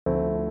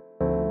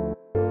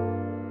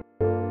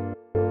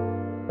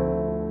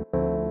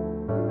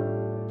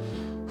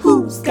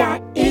Who's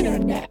got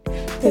internet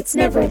that's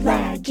never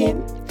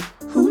lagging?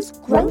 Whose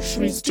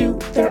groceries do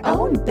their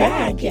own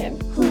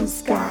bagging?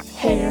 Who's got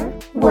hair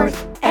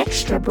worth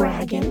extra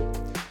bragging?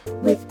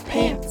 With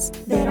pants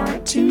that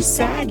aren't too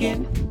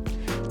sagging.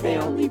 They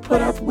only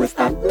put up with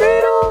a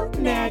little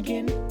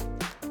nagging.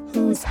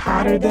 Who's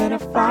hotter than a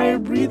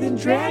fire-breathing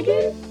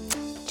dragon?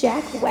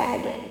 Jack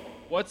Wagon.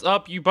 What's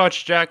up, you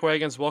bunch Jack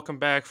Wagons? Welcome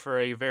back for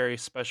a very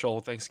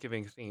special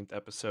Thanksgiving-themed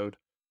episode.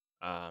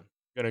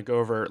 Gonna go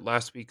over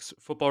last week's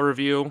football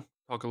review,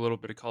 talk a little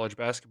bit of college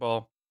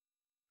basketball,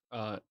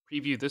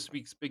 preview this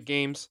week's big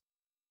games.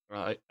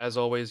 As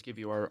always, give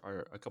you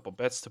our a couple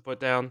bets to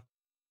put down,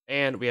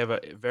 and we have a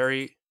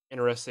very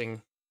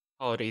interesting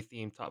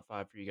holiday-themed top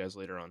five for you guys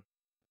later on.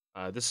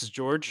 This is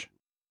George,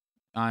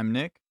 I'm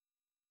Nick.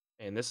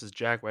 and this is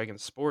Jack Wagon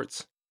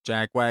Sports.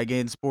 Jack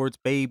Wagon Sports,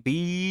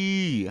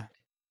 baby.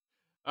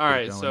 All Get it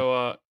right, going.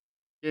 so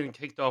getting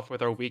kicked off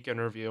with our weekend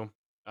review.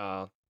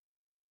 Uh,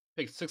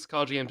 Picked 6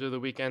 college games of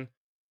the weekend.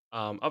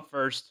 Up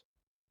first,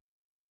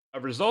 a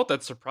result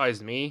that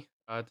surprised me,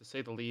 to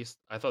say the least.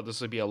 I thought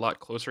this would be a lot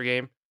closer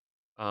game.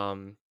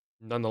 Um,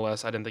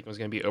 Nonetheless, I didn't think it was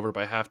going to be over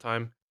by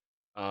halftime.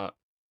 Uh,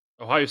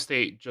 Ohio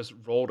State just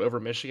rolled over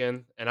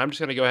Michigan, and I'm just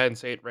going to go ahead and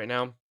say it right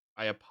now.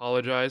 I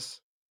apologize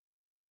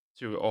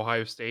to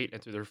Ohio State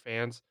and to their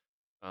fans.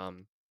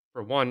 Um,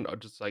 for one,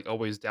 just like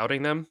always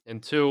doubting them,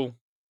 and two,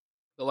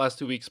 the last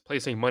 2 weeks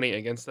placing money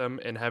against them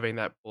and having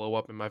that blow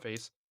up in my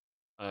face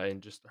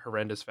in just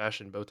horrendous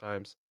fashion both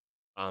times.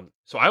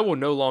 So I will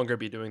no longer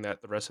be doing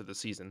that the rest of the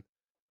season.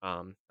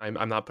 I'm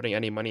not putting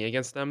any money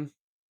against them,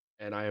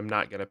 and I am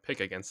not going to pick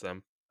against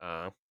them.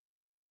 I'm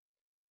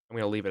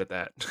going to leave it at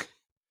that.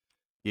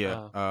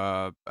 Yeah.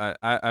 uh,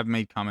 I've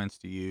made comments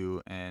to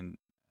you, and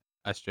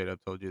I straight up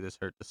told you this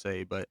hurt to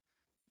say, but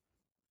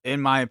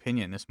in my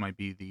opinion, this might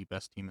be the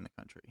best team in the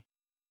country.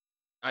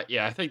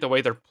 yeah, I think the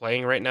way they're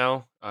playing right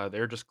now,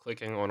 they're just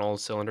clicking on all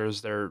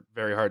cylinders. They're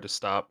very hard to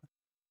stop.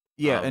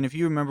 Yeah, Um, and if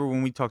you remember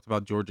when we talked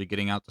about Georgia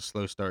getting out to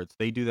slow starts,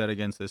 they do that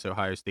against this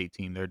Ohio State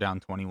team. They're down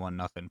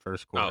 21-0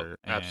 first oh, quarter,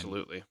 and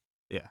absolutely.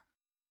 yeah,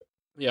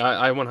 Yeah,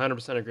 I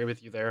 100% agree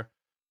with you there.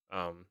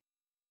 Um,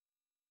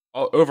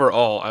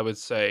 Overall, I would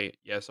say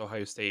yes,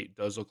 Ohio State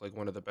does look like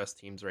one of the best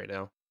teams right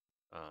now.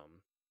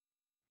 Um,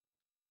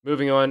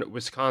 Moving on,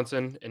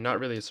 Wisconsin, and not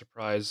really a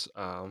surprise.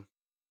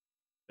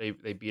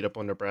 They beat up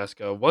on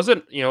Nebraska.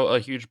 Wasn't a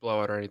huge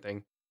blowout or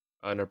anything.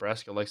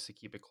 Nebraska likes to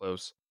keep it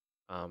close,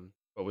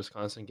 but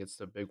Wisconsin gets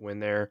the big win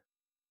there.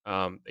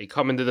 They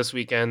come into this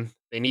weekend.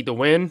 They need to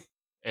win,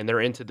 and they're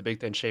into the Big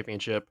Ten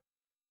championship.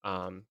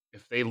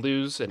 If they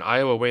lose and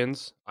Iowa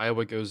wins,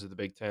 Iowa goes to the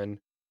Big Ten.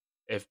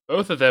 If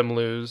both of them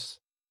lose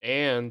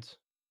and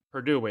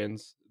Purdue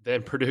wins,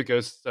 then Purdue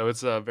goes. So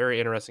it's a very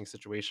interesting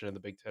situation in the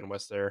Big Ten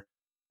West there.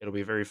 It'll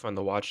be very fun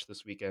to watch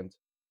this weekend.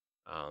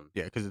 Um,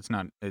 yeah, because it's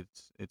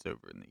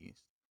over in the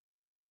East,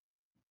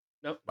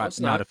 no, but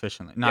it's not not.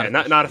 officially, Yeah,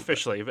 not but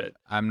officially, but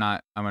I'm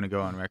not. I'm gonna go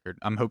on record.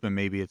 I'm hoping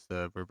maybe it's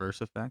the reverse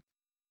effect.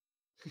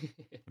 You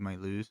might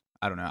lose.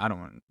 I don't know. I don't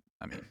want.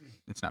 I mean,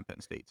 it's not Penn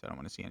State, so I don't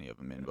want to see any of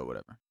them in. But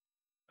whatever.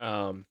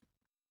 um,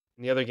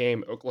 in the other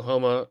game,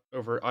 Oklahoma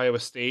over Iowa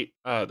State.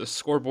 The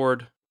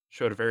scoreboard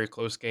showed a very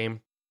close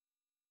game,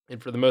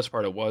 and for the most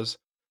part, it was.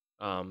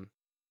 Um,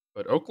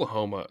 but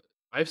Oklahoma,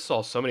 I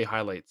saw so many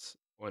highlights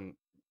on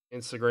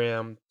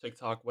Instagram,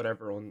 TikTok,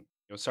 whatever on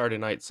Saturday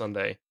night,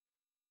 Sunday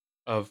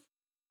of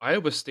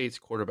Iowa State's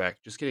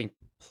quarterback just getting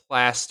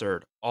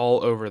plastered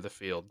all over the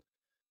field,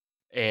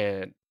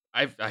 and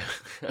I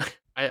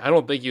I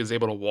don't think he was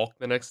able to walk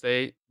the next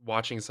day.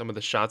 Watching some of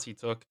the shots he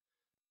took,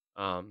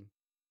 um,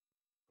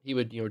 he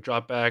would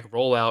drop back,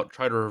 roll out,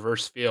 try to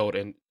reverse field,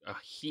 and a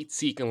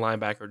heat-seeking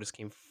linebacker just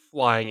came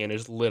flying in and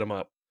just lit him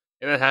up.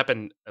 And that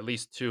happened at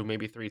least two,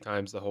 maybe three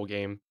times the whole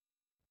game.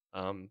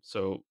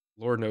 So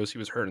Lord knows he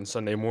was hurting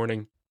Sunday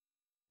morning.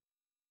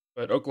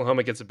 But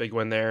Oklahoma gets a big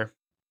win there.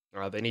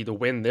 They need to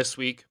win this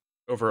week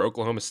over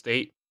Oklahoma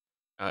State,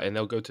 and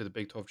they'll go to the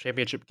Big 12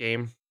 championship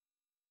game.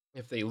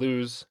 If they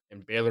lose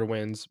and Baylor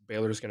wins,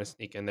 Baylor's going to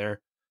sneak in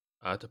there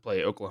to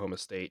play Oklahoma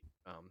State.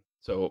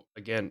 So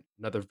again,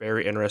 another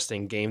very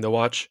interesting game to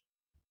watch.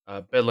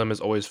 Bedlam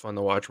is always fun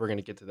to watch. We're going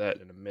to get to that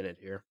in a minute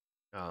here.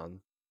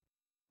 Um,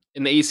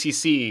 in the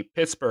ACC,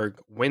 Pittsburgh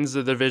wins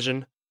the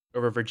division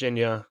over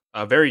Virginia.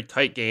 A very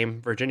tight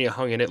game. Virginia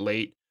hung in it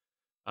late.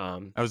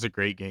 Um, That was a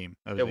great game.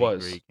 That it was a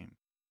was. great game.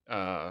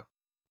 Uh,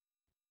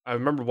 I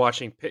remember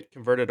watching Pitt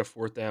converted a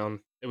fourth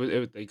down.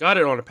 They got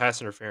it on a pass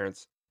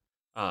interference.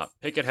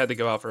 Pickett had to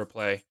go out for a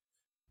play.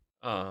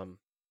 And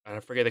I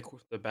forget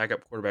the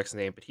backup quarterback's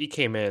name, but he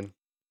came in,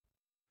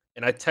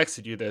 and I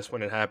texted you this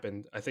when it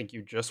happened. I think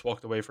you just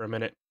walked away for a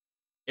minute.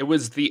 It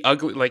was the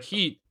ugly, like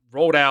he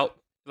rolled out,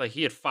 like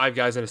he had five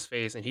guys in his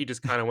face, and he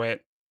just kind of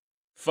went,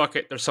 "Fuck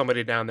it, there's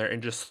somebody down there,"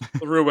 and just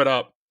threw it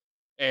up.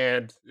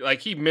 And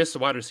like he missed the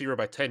wide receiver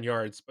by 10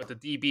 yards, but the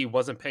DB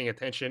wasn't paying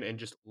attention and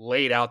just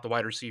laid out the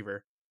wide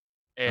receiver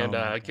and Oh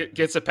my god.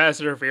 gets a pass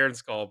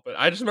interference call. But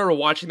I just remember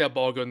watching that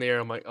ball go in the air.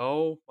 I'm like,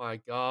 oh my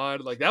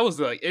god, like that was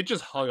like it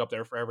just hung up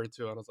there forever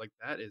too. And I was like,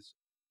 that is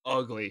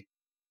ugly.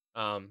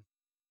 Um,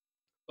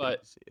 Hate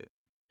but to see it.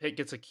 Pitt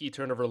gets a key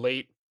turnover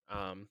late,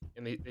 and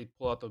they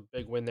pull out the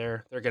big win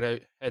there. They're gonna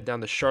head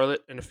down to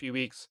Charlotte in a few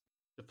weeks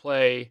to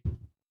play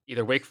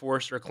either Wake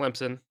Forest or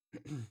Clemson.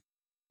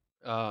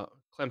 uh,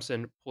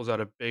 Clemson pulls out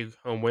a big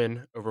home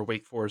win over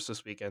Wake Forest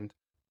this weekend.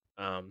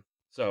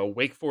 So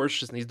Wake Forest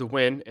just needs to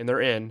win and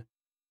they're in.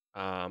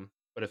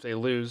 But if they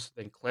lose,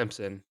 then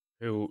Clemson,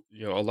 who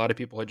a lot of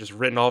people had just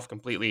written off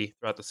completely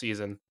throughout the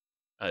season,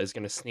 is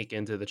going to sneak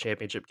into the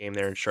championship game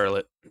there in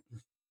Charlotte.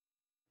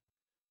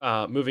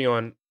 Moving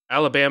on,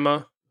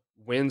 Alabama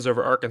wins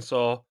over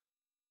Arkansas.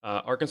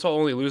 Arkansas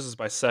only loses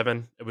by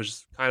 7. It was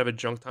just kind of a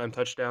junk time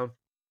touchdown.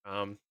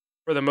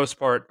 For the most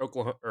part,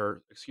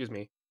 for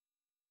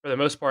the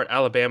most part,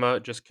 Alabama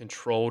just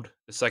controlled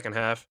the second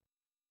half.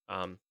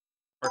 Um,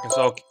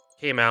 Arkansas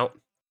came out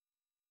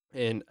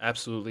and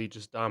absolutely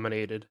just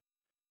dominated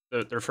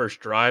their first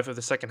drive of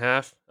the second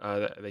half.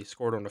 They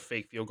scored on a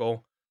fake field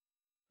goal.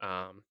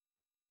 Um,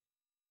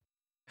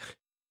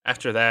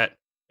 After that,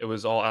 it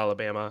was all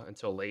Alabama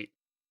until late.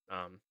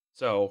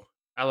 So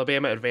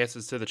Alabama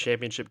advances to the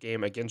championship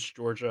game against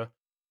Georgia.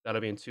 That'll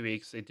be in 2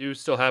 weeks. They do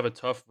still have a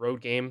tough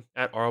road game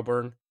at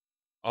Auburn.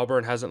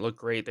 Auburn hasn't looked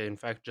great. They in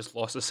fact just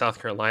lost to South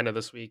Carolina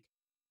this week.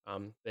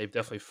 They've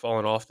definitely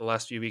fallen off the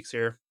last few weeks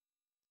here.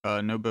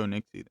 No Bo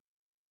Nix either.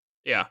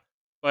 Yeah,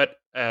 but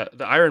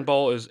the Iron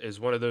Bowl is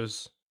one of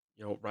those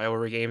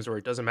rivalry games where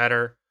it doesn't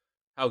matter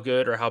how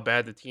good or how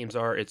bad the teams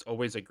are. It's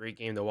always a great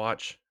game to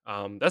watch.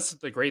 That's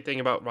the great thing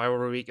about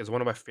rivalry week is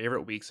one of my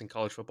favorite weeks in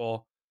college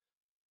football,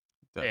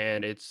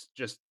 and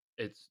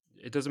Definitely.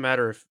 it doesn't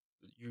matter if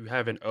you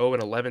have an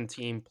 0-11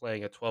 team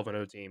playing a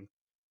 12-0 team.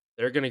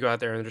 They're going to go out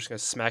there and they're just going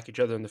to smack each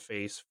other in the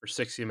face for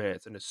 60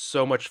 minutes, and it's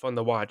so much fun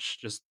to watch.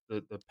 Just the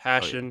Oh yeah.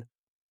 passion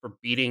for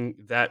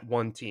beating that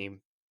one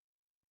team.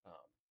 Um,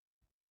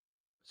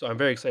 So I'm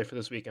very excited for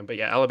this weekend. But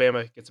yeah,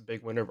 Alabama gets a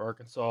big win over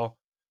Arkansas.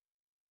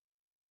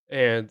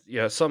 And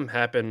yeah, something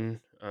happened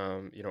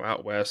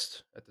out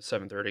west at the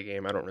 7:30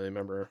 game. I don't really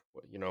remember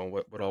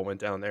what all went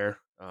down there.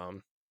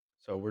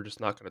 So we're just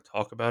not going to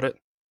talk about it.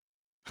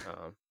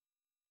 Um,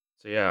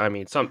 so yeah, I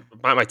mean,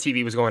 my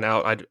TV was going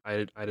out.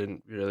 I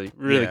didn't really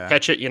Yeah.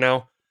 catch it.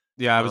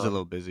 Yeah, I was a Um,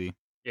 little busy.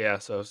 yeah,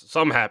 so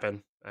something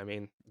happened. I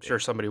mean, I'm Yeah, sure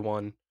somebody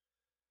won,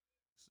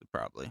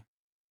 probably.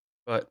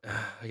 but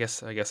I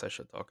guess I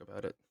should talk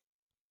about it.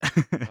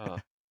 Uh,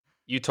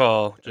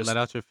 Utah Let just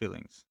out your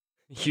feelings.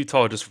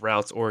 Utah just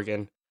routs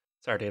Oregon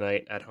Saturday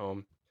night at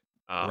home.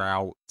 Um,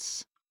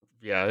 Routes.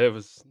 yeah, there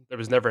was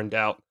never in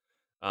doubt.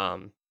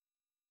 Um,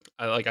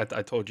 I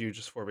told you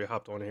just before we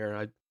hopped on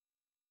here,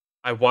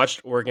 I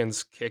watched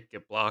Oregon's kick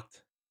get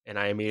blocked, and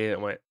I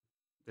immediately went,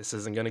 "This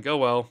isn't going to go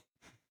well."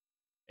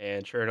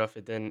 And sure enough,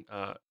 it didn't.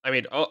 I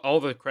mean, all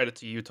the credit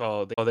to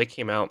Utah. They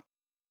came out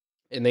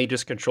and they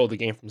just controlled the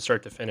game from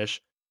start to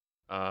finish.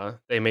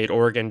 They made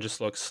Oregon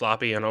just look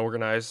sloppy and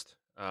unorganized.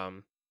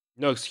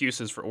 No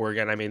excuses for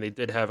Oregon. I mean, they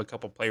did have a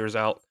couple players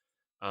out,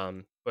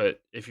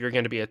 but if you're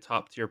going to be a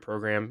top tier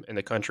program in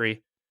the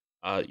country,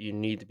 you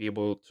need to be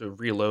able to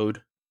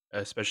reload,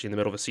 especially in the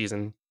middle of a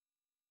season.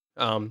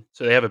 So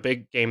they have a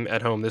big game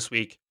at home this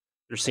week,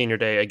 their senior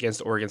day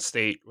against Oregon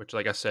State, which,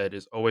 like I said,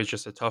 is always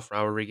just a tough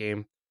rivalry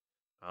game.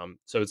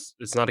 So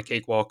it's not a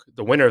cakewalk.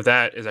 The winner of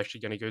that is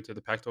actually going to go to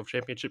the Pac-12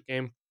 championship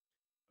game.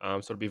 So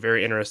it'll be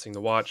very interesting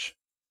to watch.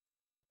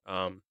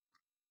 Um,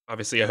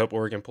 Obviously, I hope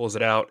Oregon pulls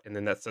it out, and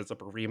then that sets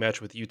up a rematch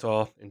with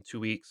Utah in 2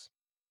 weeks.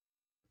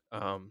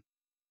 Um,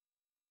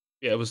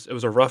 yeah, it was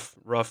a rough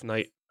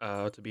night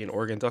to be an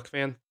Oregon Duck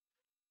fan,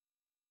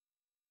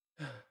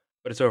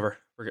 but it's over.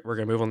 We're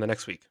gonna move on to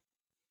next week.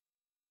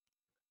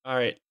 All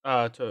right.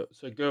 To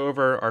go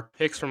over our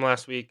picks from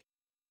last week,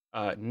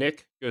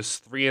 Nick goes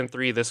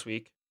 3-3 this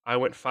week. I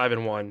went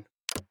 5-1.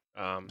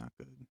 Um, Not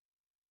good.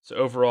 so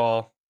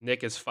overall,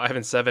 Nick is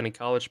 5-7 in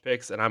college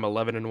picks, and I'm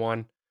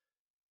 11-1.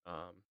 Um,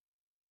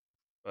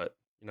 but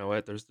you know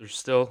what? There's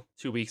still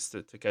 2 weeks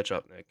to catch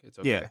up, Nick. It's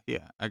okay.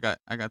 Yeah. I got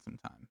some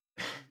time.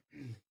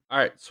 All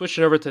right,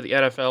 switching over to the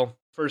NFL.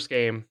 First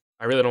game.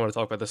 I really don't want to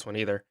talk about this one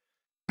either.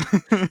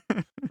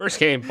 First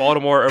game,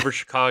 Baltimore over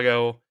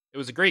Chicago. It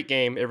was a great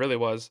game. It really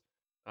was.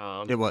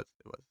 Um, It was.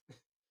 It was.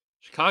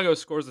 Chicago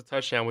scores a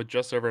touchdown with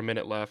just over a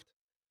minute left.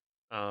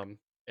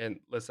 And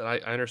listen, I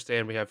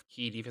understand we have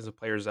key defensive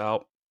players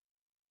out,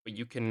 but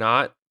you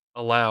cannot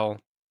allow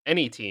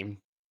any team,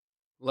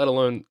 let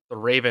alone the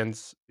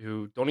Ravens,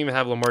 who don't even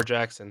have Lamar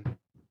Jackson,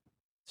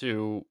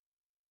 to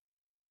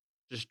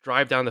just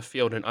drive down the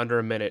field in under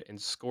a minute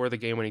and score the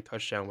game-winning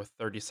touchdown with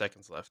 30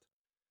 seconds left.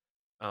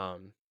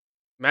 Um,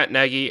 Matt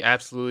Nagy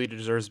absolutely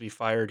deserves to be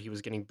fired. He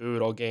was getting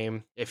booed all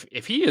game. If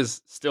he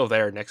is still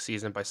there next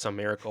season by some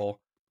miracle,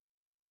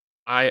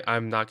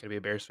 I'm not going to be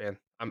a Bears fan.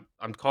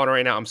 I'm calling it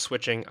right now. I'm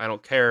switching. I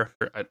don't care.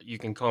 You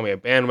can call me a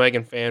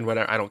bandwagon fan,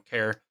 whatever. I don't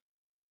care.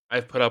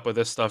 I've put up with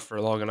this stuff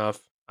for long enough.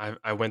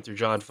 I went through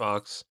John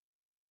Fox.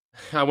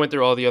 I went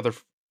through all the other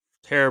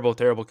terrible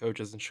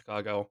coaches in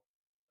Chicago.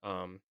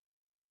 Um,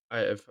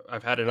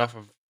 I've had enough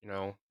of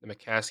the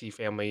McCaskey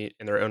family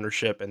and their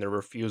ownership and their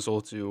refusal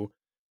to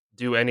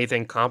do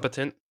anything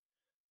competent.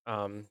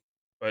 Um,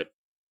 but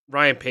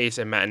Ryan Pace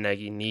and Matt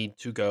Nagy need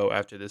to go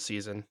after this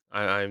season.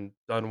 I'm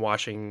done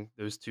watching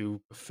those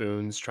two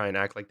buffoons try and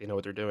act like they know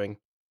what they're doing.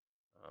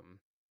 Um,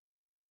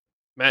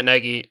 Matt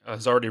Nagy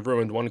has already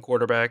ruined one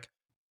quarterback.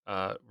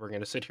 We're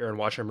going to sit here and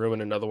watch him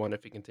ruin another one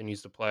if he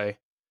continues to play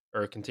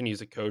or continues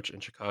to coach in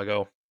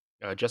Chicago.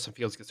 Justin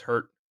Fields gets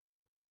hurt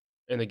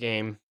in the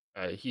game.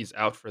 He's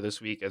out for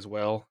this week as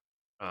well.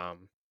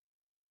 Um,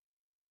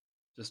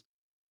 just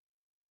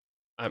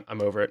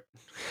I'm over it.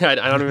 I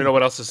don't even know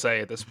what else to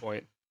say at this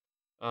point.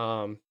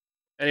 Um,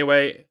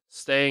 anyway,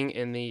 staying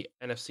in the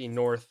NFC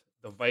North,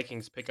 the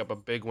Vikings pick up a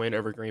big win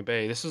over Green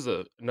Bay. This is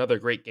another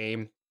great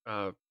game.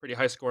 Pretty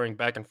high scoring,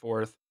 back and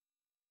forth.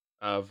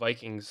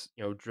 Vikings,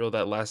 drill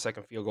that last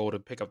second field goal to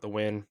pick up the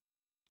win.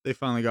 They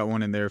finally got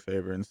one in their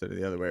favor instead of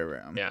the other way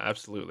around. Yeah,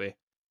 absolutely.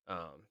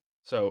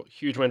 So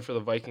huge win for the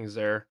Vikings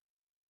there.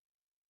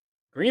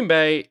 Green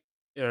Bay,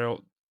 you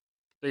know,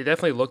 they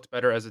definitely looked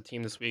better as a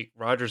team this week.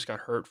 Rodgers got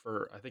hurt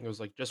for I think it was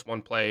like just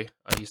one play.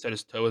 He said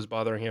his toe is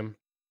bothering him.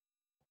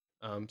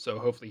 So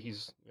hopefully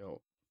he's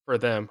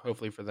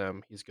hopefully for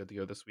them, he's good to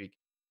go this week.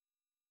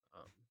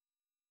 Um,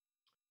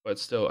 but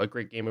still a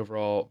great game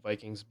overall.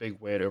 Vikings big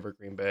win over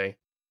Green Bay.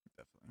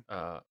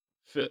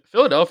 Definitely.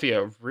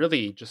 Philadelphia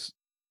really just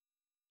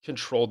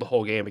controlled the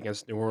whole game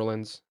against New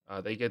Orleans.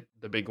 They get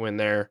the big win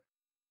there.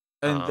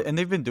 And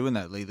they've been doing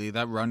that lately.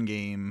 That run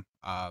game,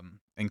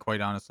 and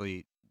quite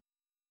honestly,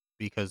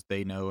 because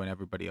they know and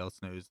everybody else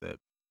knows that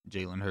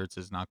Jalen Hurts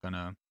is not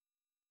gonna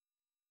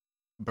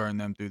burn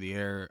them through the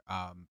air.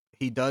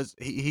 He does.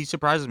 He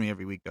surprises me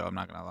every week, though. I'm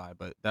not gonna lie,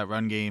 but that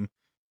run game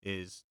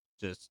is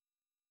just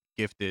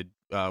gifted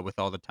with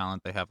all the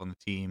talent they have on the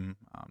team.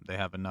 They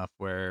have enough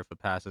where if a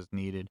pass is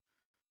needed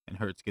and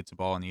Hurts gets a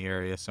ball in the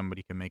area,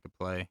 somebody can make a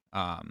play.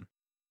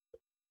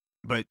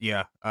 But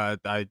yeah, I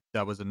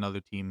that was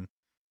another team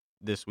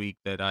this week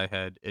that I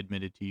had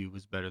admitted to you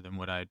was better than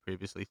what I had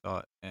previously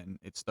thought, and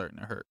it's starting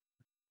to hurt.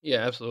 Yeah,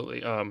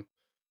 absolutely.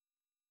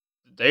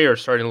 They are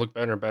starting to look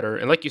better and better.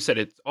 And like you said,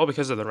 it's all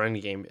because of the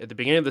running game. At the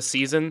beginning of the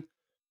season,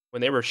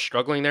 when they were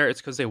struggling there,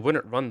 it's because they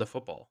wouldn't run the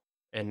football.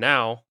 And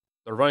now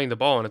they're running the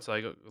ball, and it's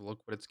like,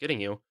 look what it's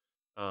getting you.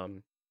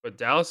 Um, but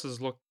Dallas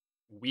has looked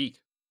weak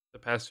the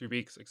past 2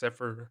 weeks, except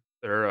for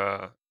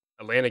their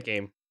Atlanta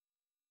game.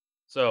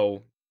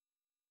 So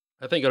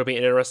I think it'll be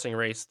an interesting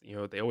race.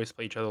 They always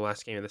play each other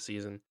last game of the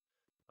season.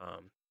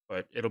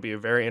 But it'll be a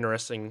very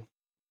interesting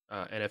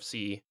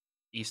NFC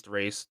East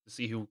race to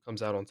see who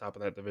comes out on top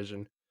of that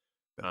division.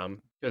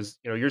 Definitely. Because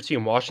your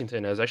team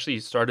Washington has actually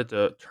started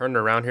to turn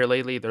around here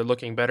lately. They're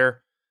looking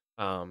better.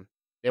 Um,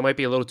 they might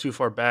be a little too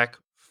far back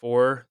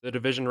for the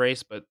division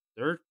race, but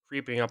they're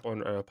creeping up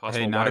on a Hey,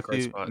 possible wild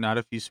card spot. not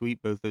if you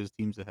sweep both those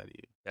teams ahead of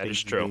you. That is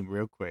Change the true. game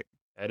real quick.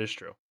 That is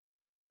true.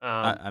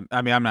 Um,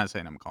 I mean, I'm not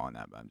saying I'm calling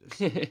that, but I'm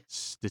just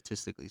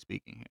statistically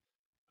speaking here.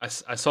 I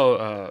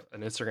saw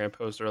an Instagram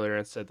post earlier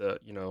and said that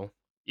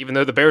even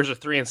though the Bears are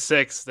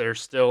 3-6, they're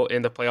still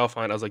in the playoff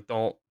hunt. I was like,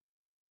 don't.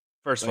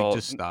 First of Like, all,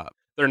 just stop.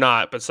 they're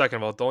not. But second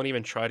of all, don't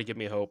even try to give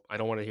me hope. I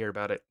don't want to hear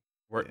about it.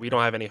 We Yeah.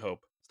 don't have any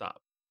hope.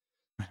 Stop.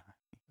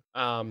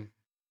 Um,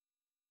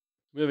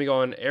 Moving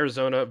on,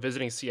 Arizona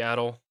visiting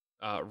Seattle.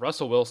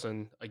 Russell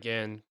Wilson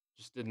again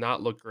just did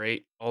not look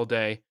great all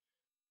day.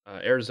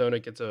 Arizona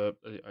gets a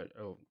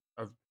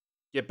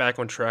get back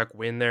on track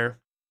win there,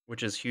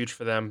 which is huge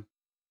for them.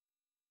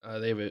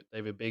 They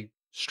have a big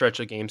stretch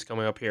of games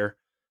coming up here,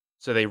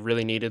 so they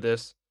really needed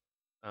this.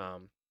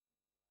 Um,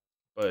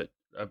 but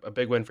a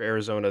big win for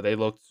Arizona. They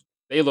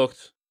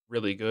looked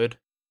really good.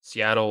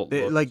 Seattle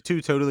They like looked,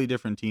 two totally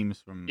different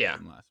teams yeah,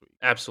 from last week.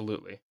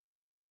 absolutely.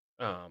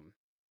 Um,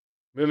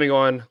 Moving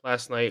on,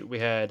 last night we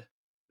had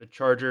the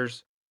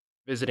Chargers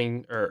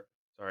visiting, or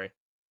sorry,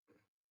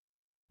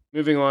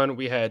 moving on,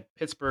 we had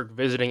Pittsburgh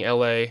visiting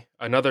LA.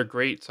 Another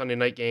great Sunday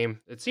night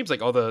game. It seems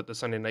like all the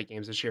Sunday night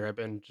games this year have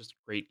been just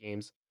great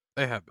games.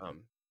 They have been. Um,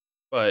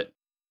 but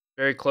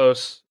very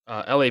close.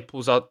 LA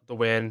pulls out the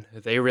win.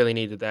 They really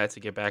needed that to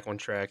get back on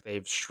track.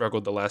 They've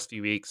struggled the last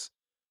few weeks.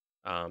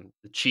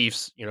 The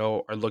Chiefs,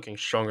 are looking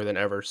stronger than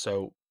ever.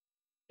 So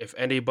if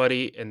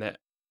anybody in the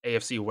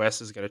AFC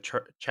West is going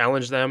to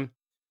challenge them,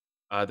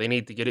 they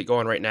need to get it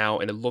going right now.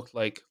 And it looked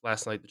like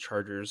last night the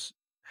Chargers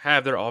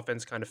have their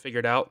offense kind of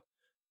figured out.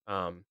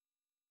 Um,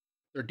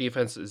 their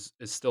defense is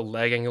still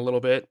lagging a little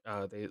bit.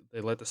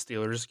 They let the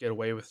Steelers get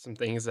away with some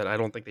things that I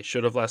don't think they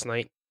should have last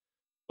night.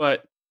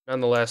 But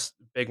nonetheless,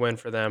 big win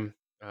for them.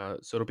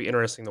 So it'll be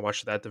interesting to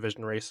watch that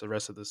division race the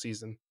rest of the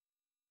season.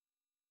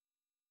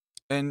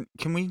 And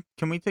can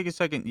we take a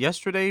second?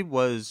 Yesterday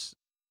was,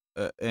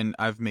 and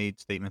I've made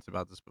statements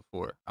about this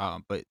before.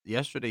 But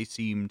yesterday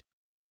seemed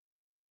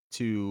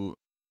to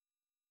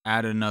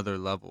add another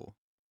level,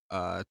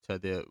 to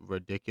the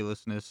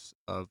ridiculousness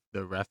of the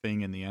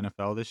refing in the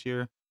NFL this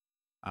year.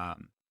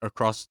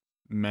 Across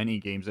many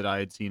games that I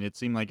had seen, it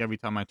seemed like every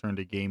time I turned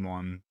a game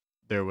on,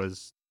 there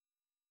was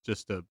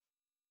just a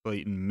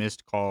blatant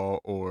missed call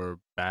or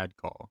bad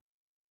call.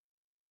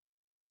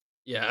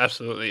 Yeah,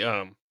 absolutely.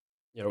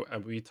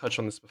 We touched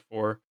on this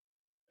before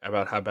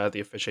about how bad the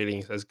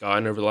officiating has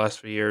gotten over the last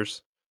few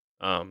years.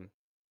 Um,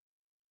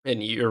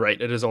 And you're right,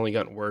 it has only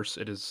gotten worse.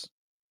 It is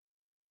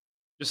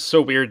just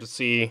so weird to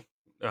see.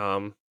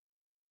 Um,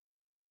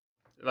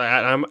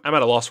 I'm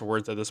at a loss for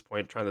words at this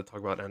point trying to talk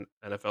about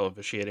NFL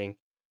officiating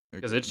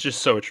because it's Agreed.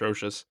 just so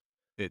atrocious.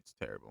 It's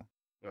terrible.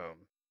 Um,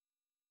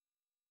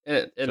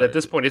 and at Sorry.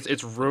 this point,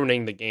 it's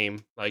ruining the game.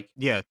 Like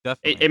Yeah, it,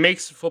 definitely. it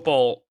makes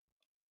football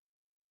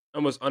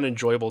almost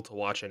unenjoyable to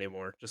watch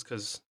anymore, just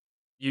because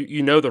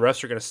you know the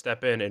refs are going to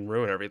step in and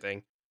ruin everything.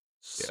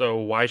 Yeah. So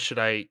why should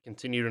I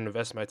continue to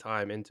invest my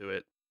time into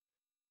it?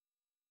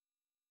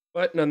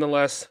 But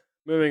nonetheless,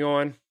 moving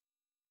on,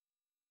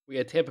 we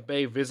had Tampa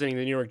Bay visiting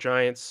the New York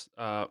Giants.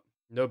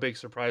 No big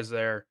surprise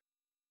there.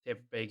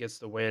 Tampa Bay gets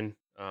the win.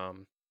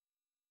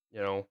 You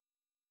know,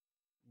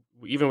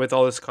 even with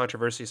all this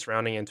controversy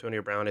surrounding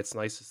Antonio Brown, it's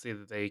nice to see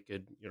that they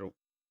could,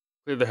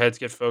 clear their heads,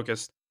 get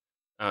focused.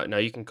 Now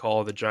you can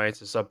call the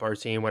Giants a subpar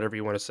team, whatever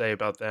you want to say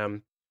about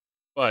them,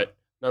 but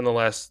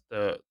nonetheless,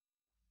 the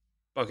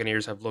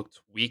Buccaneers have looked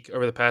weak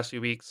over the past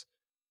few weeks.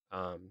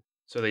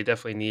 So they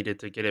definitely needed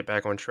to get it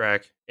back on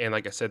track. And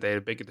like I said, they had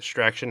a big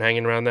distraction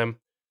hanging around them.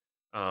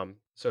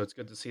 So it's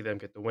good to see them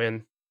get the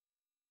win.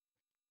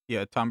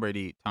 Yeah, Tom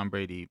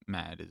Brady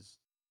mad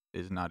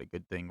is not a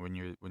good thing when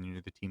you're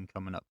the team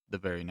coming up the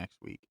very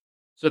next week.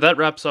 So that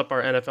wraps up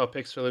our NFL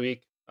picks for the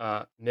week.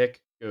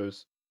 Nick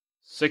goes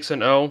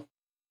 6-0.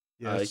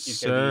 Yes, He's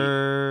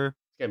sir.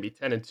 gonna be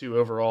 10-2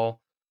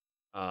 overall.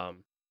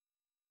 Um,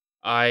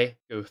 I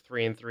go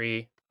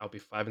 3-3. I'll be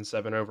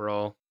 5-7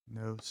 overall.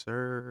 No,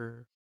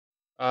 sir.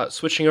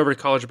 Switching over to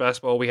college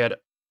basketball, we had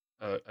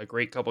a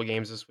great couple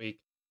games this week.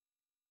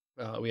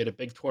 We had a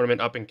big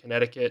tournament up in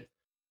Connecticut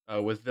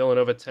with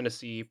Villanova,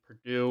 Tennessee,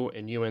 Purdue,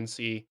 and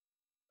UNC.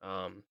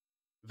 Um,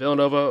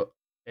 Villanova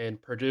and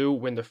Purdue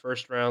win the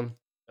first round.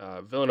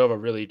 Villanova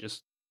really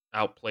just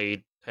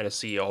outplayed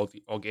Tennessee all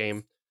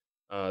game.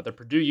 The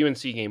Purdue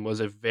UNC game was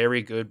a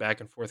very good back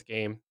and forth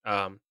game.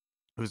 It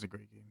was a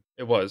great game.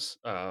 It was.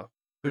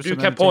 There's Purdue some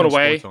kept pulling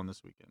entertaining sports away. on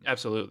this weekend.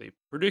 Absolutely.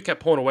 Purdue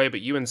kept pulling away, but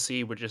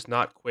UNC would just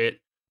not quit.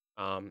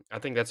 I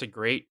think that's a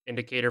great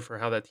indicator for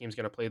how that team's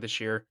going to play this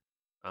year.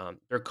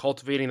 They're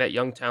cultivating that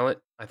young talent.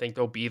 I think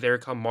they'll be there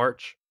come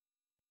March.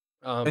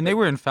 And they But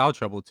were in foul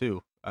trouble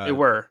too. they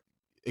were.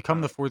 It come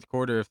Uh, the fourth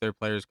quarter, if their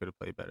players could have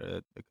played better,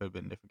 it could have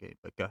been a different game.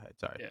 But go ahead.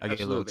 Sorry, yeah, I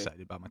get a little absolutely.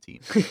 excited about my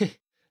team.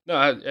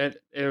 No,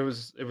 it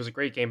was a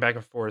great game back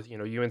and forth.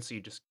 UNC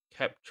just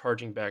kept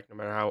charging back no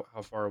matter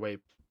how far away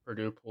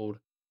Purdue pulled.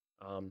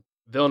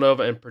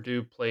 Villanova and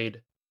Purdue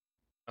played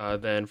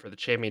then for the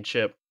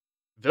championship.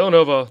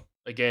 Villanova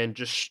again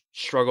just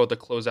struggled to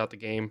close out the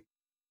game.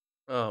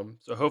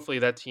 So hopefully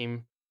that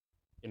team,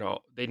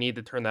 they need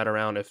to turn that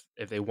around if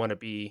they want to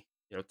be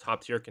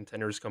top tier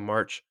contenders come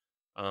March.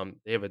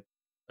 They have a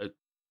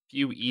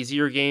few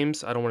easier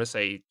games. I don't want to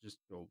say just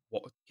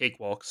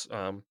cakewalks,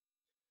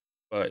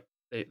 but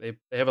they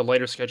have a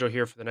lighter schedule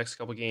here for the next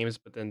couple games.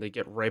 But then they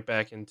get right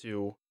back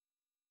into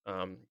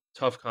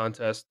tough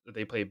contests.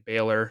 They play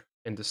Baylor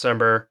in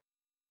December.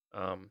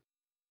 Um,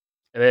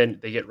 and then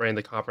they get right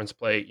into conference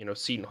play.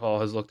 Seton Hall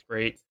has looked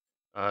great.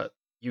 Uh,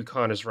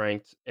 UConn is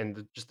ranked,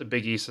 and just the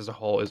Big East as a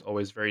whole is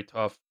always very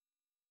tough.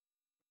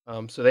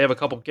 So they have a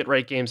couple get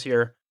right games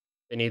here.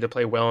 They need to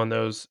play well in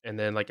those, and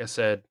then, like I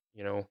said,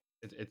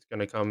 it's going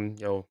to come,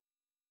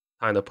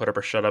 time to put up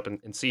or shut up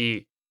and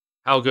see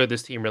how good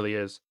this team really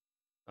is.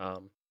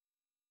 Um,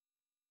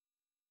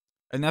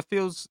 And that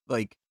feels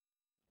like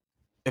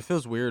it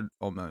feels weird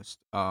almost.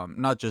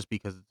 Not just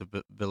because it's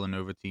a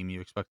Villanova team,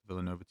 you expect the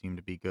Villanova team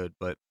to be good,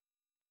 but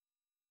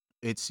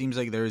it seems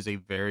like there is a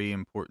very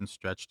important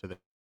stretch to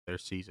their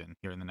season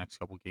here in the next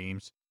couple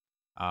games.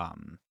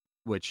 Um,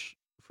 which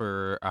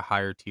for a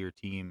higher tier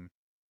team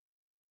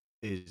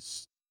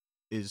is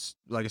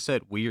like I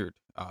said, weird.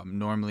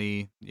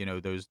 Normally,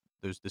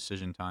 those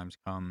decision times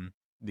come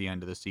the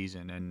end of the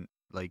season, and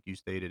like you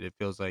stated, it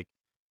feels like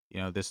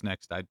this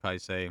next I'd probably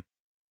say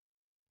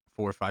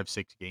 4, 5,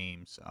 6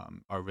 games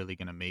are really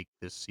going to make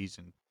this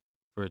season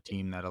for a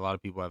team that a lot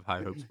of people have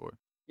high hopes for.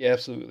 yeah,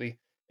 absolutely.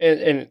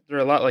 And they're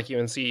a lot like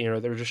UNC.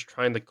 They're just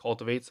trying to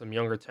cultivate some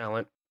younger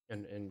talent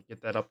and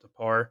get that up to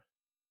par.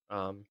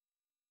 Um,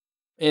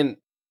 and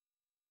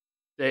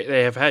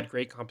they have had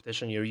great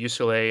competition.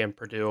 UCLA and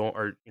Purdue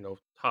are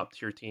top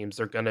tier teams.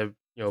 They're gonna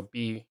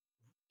be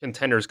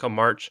contenders come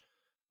March.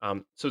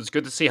 So it's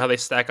good to see how they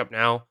stack up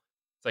now.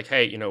 It's like,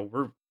 hey,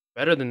 we're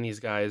better than these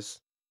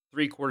guys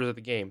 3 quarters of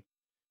the game.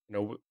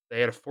 They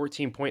had a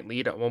 14-point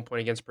lead at one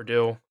point against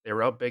Purdue. They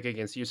were up big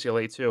against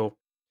UCLA too.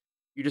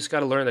 You just got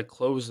to learn to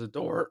close the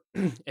door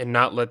and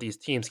not let these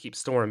teams keep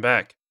storming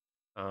back.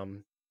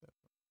 Um,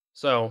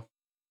 so,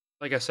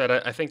 like I said,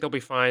 I think they'll be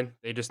fine.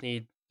 They just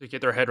need to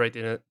get their head right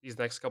in these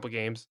next couple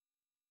games,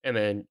 and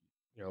then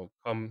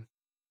come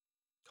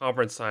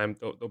conference time,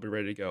 they'll be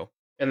ready to go.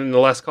 And then the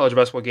last college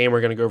basketball game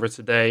we're going to go over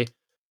today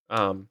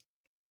um,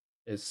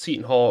 is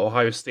Seton Hall,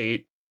 Ohio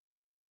State.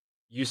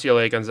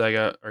 UCLA,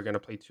 Gonzaga are going to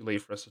play too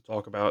late for us to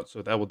talk about,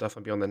 so that will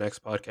definitely be on the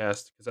next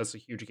podcast because that's a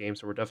huge game.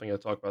 So we're definitely going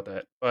to talk about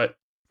that. But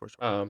For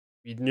sure.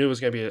 we knew it was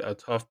going to be a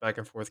tough back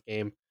and forth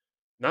game.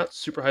 Not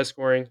super high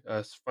scoring.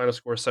 Final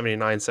score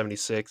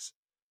 79-76.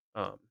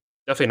 Um,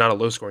 Definitely not a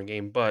low scoring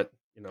game, but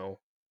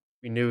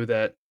we knew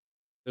that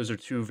those are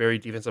two very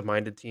defensive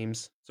minded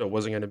teams, so it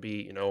wasn't going to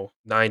be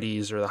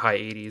 90s or the high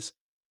 80s.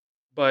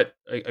 But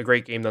a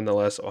great game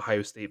nonetheless.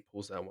 Ohio State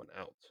pulls that one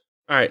out.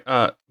 All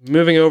right,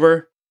 moving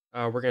over,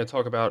 we're going to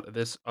talk about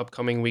this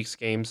upcoming week's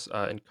games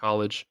in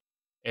college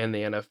and the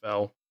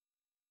NFL.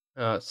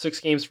 6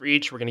 games for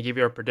each. We're going to give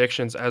you our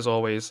predictions as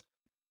always.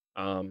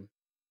 Um,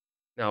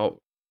 Now,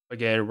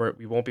 again,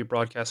 we won't be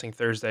broadcasting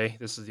Thursday.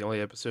 This is the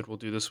only episode we'll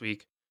do this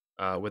week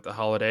with the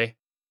holiday.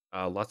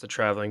 Lots of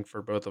traveling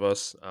for both of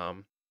us,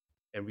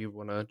 and we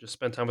want to just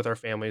spend time with our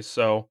families.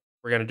 So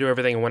we're going to do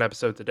everything in one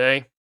episode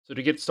today. So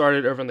to get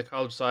started over on the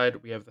college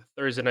side, we have the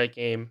Thursday night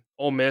game,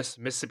 Ole Miss,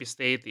 Mississippi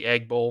State, the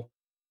Egg Bowl.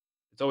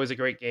 It's always a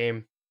great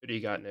game. Who do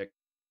you got, Nick?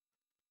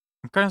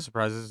 I'm kind of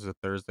surprised this is a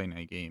Thursday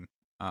night game.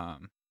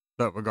 Um,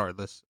 but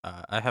regardless,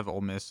 I have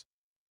Ole Miss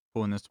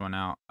pulling this one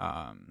out.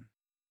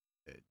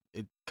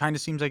 It kind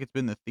of seems like it's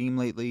been the theme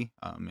lately.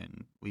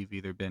 And we've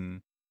either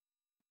been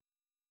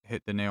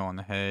hit the nail on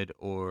the head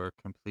or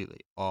completely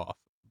off.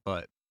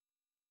 But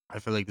I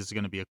feel like this is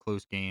going to be a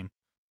close game.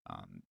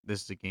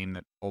 This is a game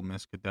that Ole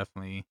Miss could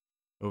definitely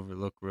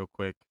overlook real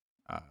quick.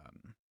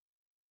 Um,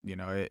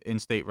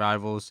 in-state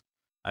rivals.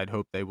 I'd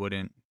hope they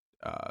wouldn't.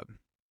 Um,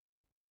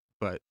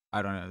 but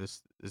I don't know.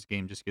 This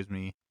game just gives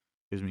me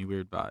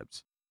weird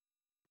vibes.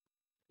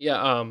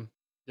 Yeah,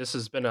 this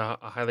has been a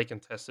highly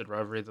contested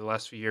rivalry the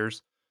last few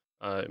years.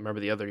 Remember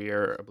the other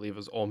year, I believe it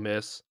was Ole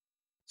Miss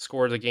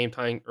scored the game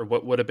tying or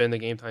what would have been the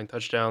game tying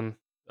touchdown.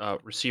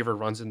 Receiver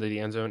runs into the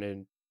end zone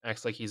and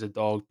acts like he's a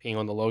dog peeing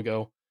on the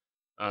logo.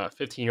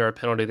 15-yard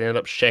penalty. They end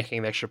up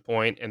shanking the extra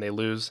point and they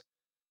lose.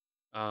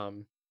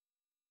 Um,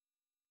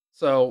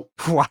 so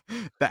What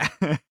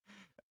that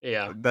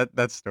yeah,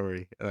 that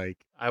story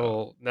I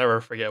will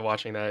never forget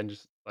watching that and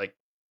just like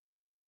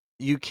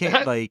you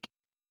can't that.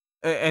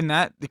 and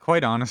that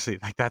quite honestly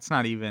that's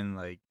not even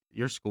like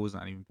your school's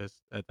not even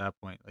pissed at that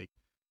point. Like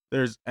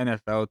there's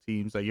NFL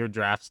teams like your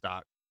draft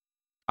stock.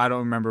 I don't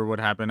remember what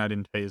happened. I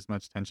didn't pay as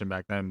much attention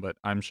back then, but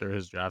I'm sure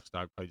his draft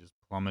stock probably just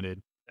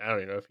plummeted. I don't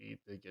even know if he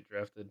did get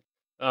drafted.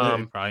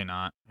 Probably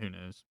not. Who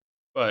knows?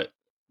 But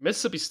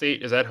Mississippi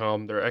State is at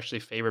home. They're actually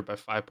favored by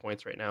 5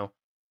 points right now.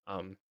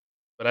 Um,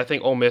 but I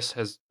think Ole Miss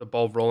has the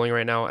ball rolling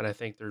right now, and I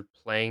think they're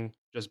playing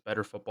just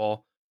better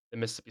football than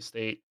Mississippi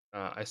State.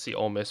 I see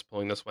Ole Miss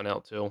pulling this one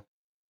out too.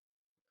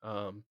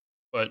 Um,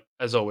 but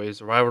as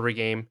always, a rivalry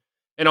game,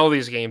 and all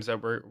these games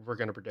that we're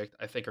going to predict,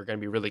 I think are going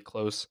to be really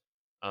close,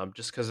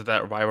 just because of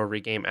that rivalry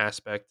game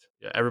aspect.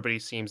 Yeah, everybody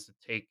seems to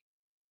take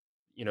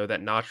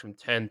that notch from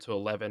 10 to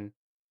 11,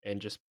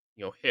 and just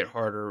hit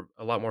harder,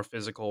 a lot more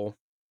physical,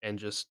 and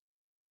just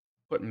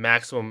put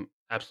maximum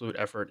absolute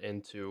effort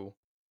into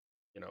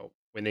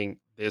winning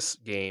this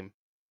game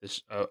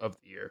this of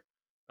the year.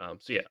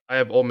 So yeah, I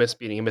have Ole Miss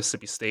beating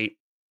Mississippi State.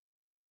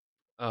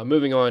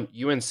 Moving on,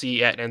 UNC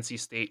at NC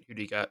State. Who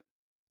do you got?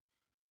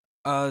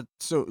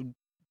 So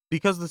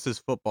because this is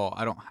football,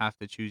 I don't have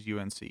to choose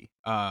UNC.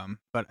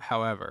 But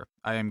however,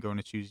 I am going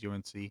to choose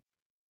UNC.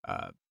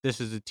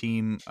 This is a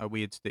team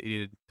we had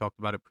talked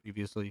about it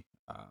previously.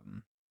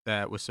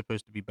 That was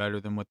supposed to be better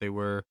than what they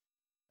were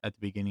at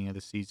the beginning of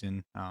the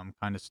season.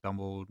 Kind of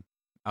stumbled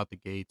out the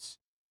gates.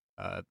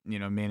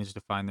 Managed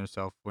to find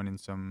themselves winning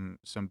some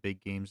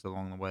big games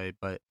along the way.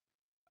 But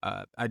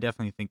I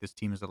definitely think this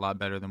team is a lot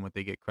better than what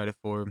they get credit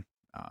for.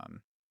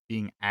 Um,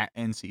 Being at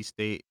NC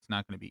State, it's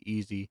not going to be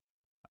easy.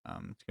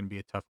 It's going to be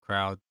a tough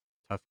crowd,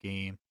 tough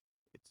game.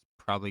 It's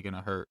probably going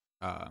to hurt.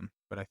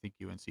 But I think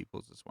UNC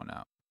pulls this one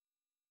out.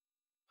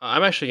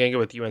 I'm actually gonna go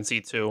with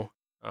UNC too.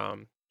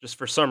 Just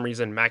for some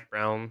reason, Mac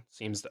Brown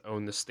seems to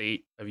own the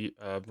state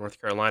of North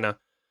Carolina.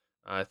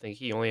 I think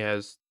he only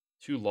has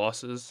 2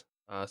 losses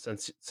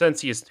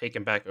since he has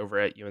taken back over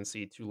at UNC.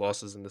 2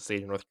 losses in the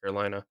state of North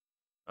Carolina.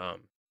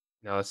 Um,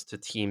 Now it's to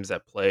teams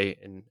that play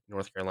in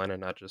North Carolina,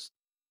 not just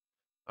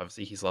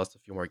obviously he's lost a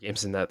few more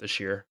games than that this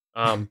year.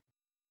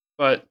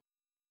 But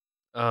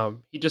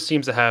he just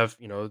seems to have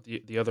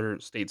the other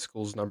state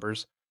schools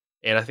numbers,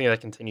 and I think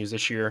that continues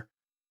this year.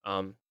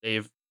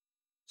 They've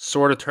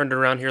sort of turned it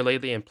around here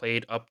lately and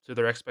played up to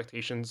their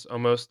expectations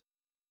almost.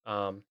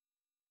 Um,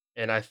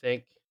 and I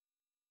think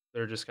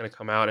they're just going to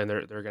come out and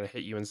they're going to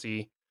hit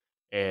UNC,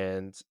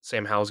 and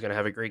Sam Howell's going to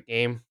have a great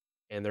game,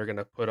 and they're going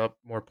to put up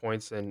more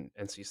points than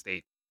NC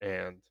State,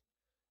 and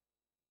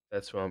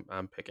that's who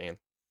I'm picking.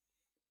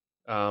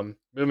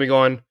 Moving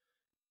on,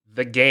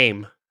 the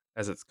game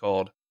as it's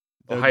called,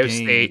 The Ohio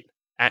game. State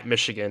at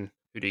Michigan.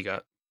 Who do you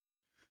got?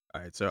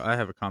 All right, so I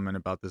have a comment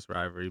about this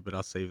rivalry, but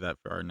I'll save that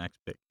for our next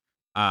pick.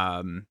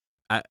 Um,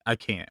 I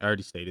can't. I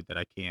already stated that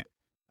I can't.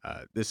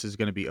 This is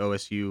going to be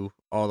OSU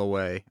all the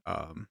way.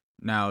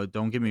 Now,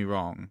 don't get me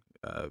wrong.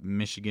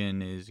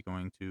 Michigan is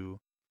going to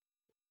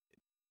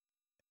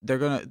they're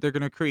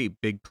gonna create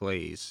big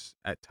plays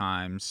at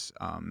times.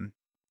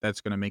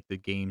 That's gonna make the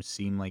game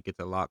seem like it's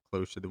a lot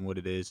closer than what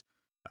it is.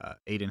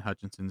 Aiden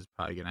Hutchinson's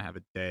probably gonna have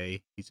a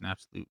day. He's an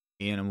absolute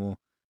animal.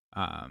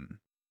 Um,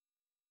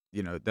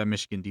 that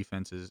Michigan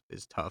defense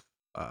is tough.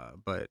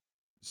 But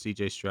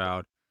C.J.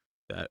 Stroud,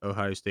 that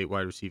Ohio State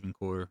wide receiving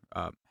core,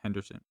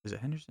 Henderson, is it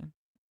Henderson?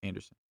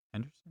 Henderson.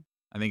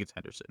 I think it's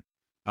Henderson.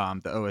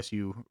 The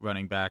OSU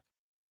running back.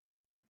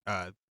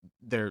 Uh,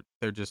 they're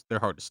hard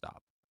to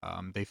stop.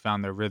 They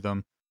found their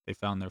rhythm, they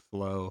found their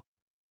flow,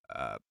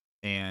 uh,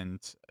 and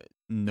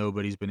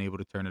nobody's been able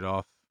to turn it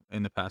off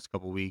in the past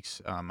couple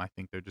weeks. I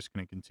think they're just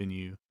going to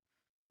continue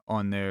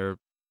on their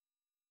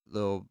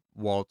little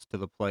waltz to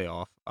the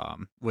playoff,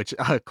 which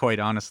quite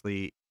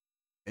honestly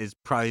is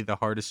probably the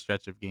hardest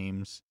stretch of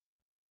games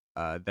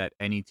that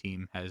any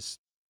team has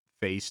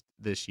faced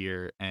this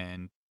year,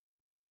 and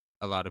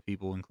a lot of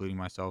people, including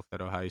myself,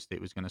 that Ohio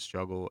State was going to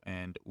struggle,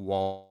 and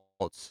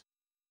Waltz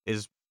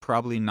is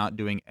probably not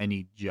doing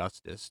any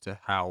justice to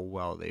how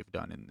well they've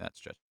done in that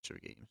stretch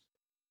of games.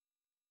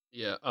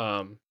 Yeah,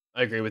 I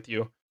agree with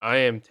you. I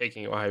am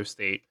taking Ohio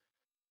State.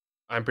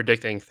 I'm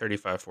predicting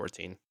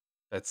 35-14.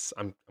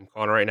 I'm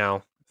calling it right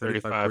now.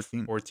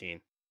 35-14.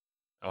 35-14.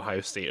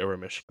 Ohio State over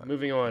Michigan.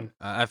 Moving 35-14. on.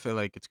 I feel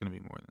like it's going to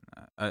be more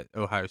than that.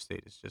 Ohio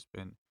State has just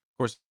been, of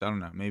course, I don't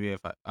know. Maybe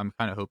I'm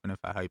kind of hoping if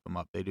I hype them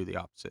up, they do the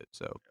opposite.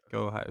 So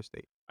go Ohio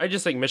State. I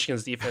just think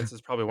Michigan's defense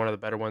is probably one of the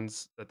better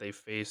ones that they've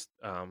faced.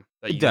 That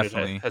unit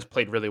Definitely. has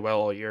played really well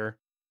all year.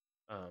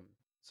 Um,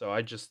 so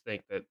I just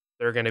think that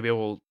they're going to be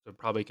able to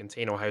probably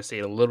contain Ohio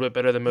State a little bit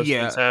better than most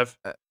teams Yeah. have.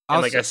 And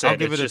I'll like I I'll said,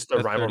 give it's it just the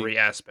a 30. rivalry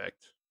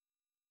aspect.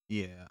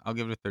 Yeah, I'll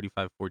give it a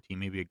 35-14,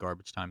 maybe a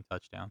garbage time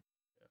touchdown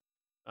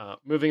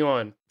Moving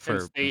on, Penn for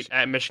State Michigan.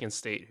 at Michigan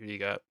State. Who do you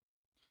got?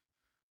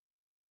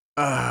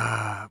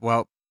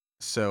 Well,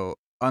 so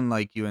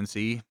unlike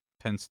UNC,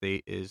 Penn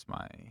State is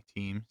my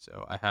team,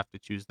 so I have to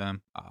choose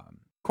them.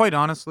 Quite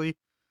honestly,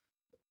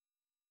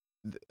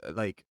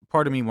 like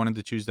part of me wanted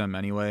to choose them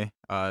anyway.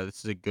 This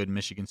is a good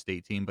Michigan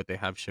State team, but they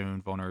have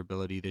shown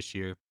vulnerability this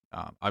year.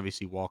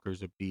 Obviously,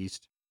 Walker's a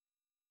beast,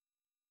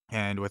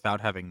 and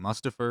without having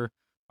Mustafa,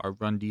 our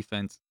run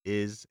defense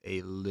is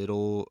a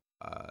little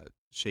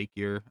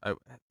shakier.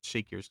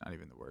 Shakier is not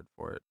even the word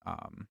for it.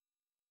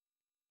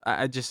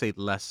 I'd just say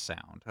less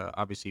sound.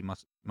 Obviously,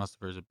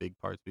 Mustafa is a big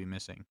part to be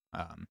missing.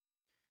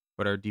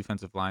 But our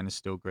defensive line is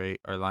still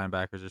great. Our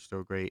linebackers are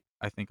still great.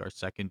 I think our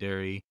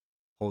secondary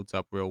holds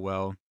up real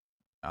well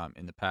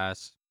in the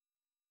pass,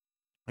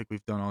 like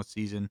we've done all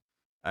season.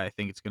 I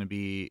think it's going to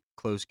be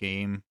close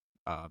game,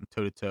 toe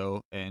to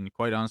toe. And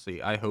quite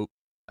honestly, I hope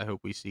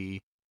we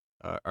see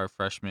our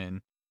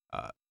freshman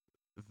uh,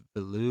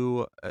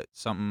 Villu,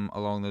 something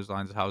along those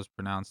lines of how it's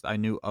pronounced. I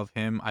knew of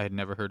him. I had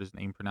never heard his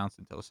name pronounced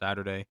until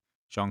Saturday.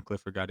 Sean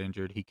Clifford got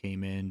injured. He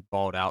came in,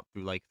 balled out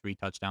through like 3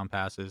 touchdown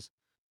passes.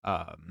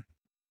 Um,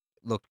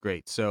 Looked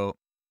great. So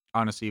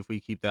honestly, if we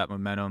keep that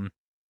momentum,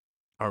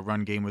 our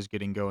run game was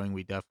getting going.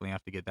 We definitely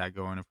have to get that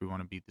going if we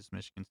want to beat this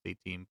Michigan State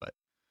team. But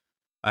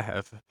I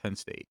have Penn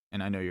State,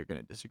 and I know you're going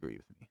to disagree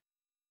with me.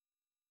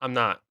 I'm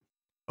not.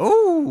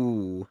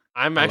 Oh,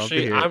 I'm I love to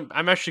actually hear it.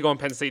 I'm actually going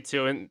Penn State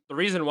too, and the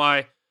reason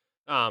why,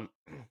 um,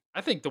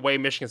 I think the way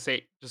Michigan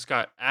State just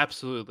got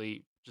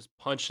absolutely just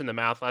punched in the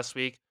mouth last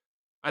week,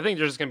 I think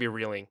they're just gonna be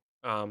reeling.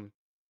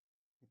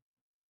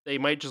 They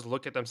might just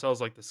look at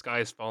themselves like the sky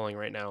is falling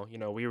right now.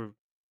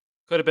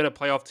 Could have been a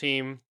playoff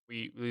team.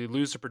 We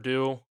lose to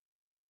Purdue,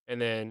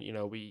 and then you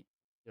know we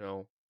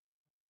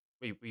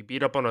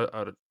beat up on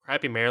a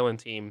crappy Maryland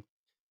team,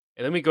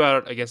 and then we go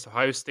out against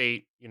Ohio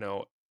State.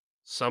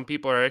 Some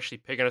people are actually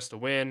picking us to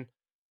win.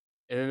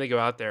 And then they go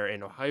out there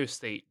and Ohio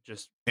State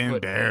just put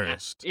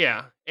Embarrassed.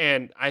 yeah,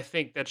 and I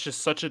think that's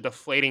just such a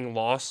deflating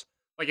loss.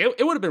 Like, it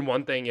would have been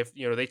one thing if,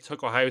 they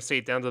took Ohio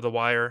State down to the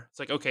wire. It's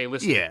like, "Okay,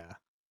 listen, Yeah,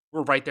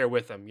 we're right there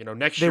with them,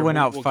 next they year went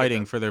out we'll get fighting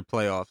them." for their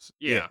playoffs.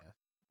 Yeah, Yeah,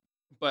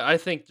 but I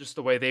think just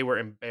the way they were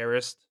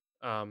embarrassed,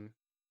 um,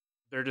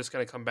 they're just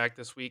gonna come back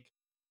this week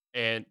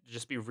and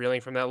just be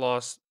reeling from that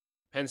loss.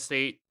 Penn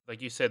State,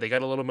 like you said, they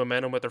got a little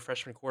momentum with their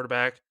freshman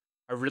quarterback.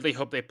 I really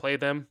hope they play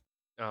them.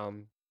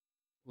 Um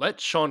Let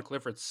Sean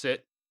Clifford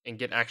sit and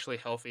get actually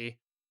healthy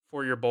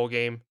for your bowl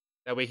game.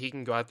 That way he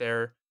can go out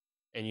there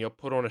and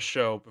put on a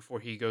show before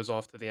he goes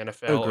off to the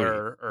NFL agreed.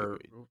 or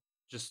Agreed.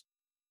 just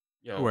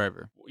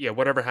Wherever. yeah,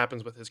 whatever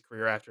happens with his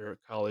career after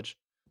college.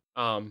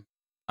 Um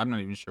I'm not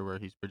even sure where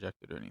he's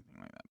projected or anything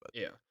like that, but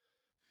yeah.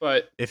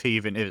 But if he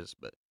even is,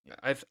 but yeah.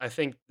 I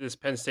think this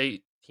Penn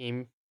State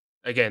team,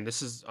 again,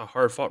 this is a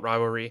hard fought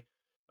rivalry.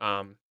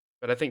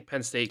 But I think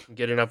Penn State can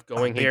get enough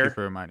going Thank you here,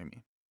 for reminding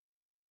me.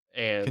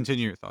 and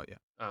Continue your thought. Yeah.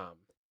 um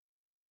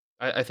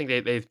I think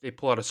they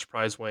pull out a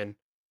surprise win,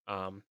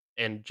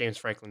 and James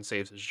Franklin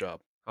saves his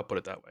job. I'll put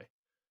it that way.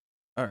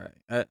 All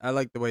right. I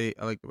like the way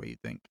you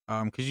think.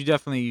 Because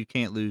you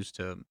can't lose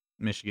to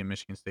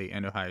Michigan State,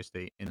 and Ohio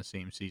State in the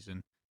same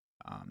season.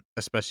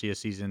 Especially a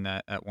season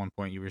that at one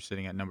point you were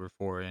sitting at number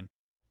 4 in.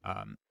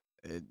 Um,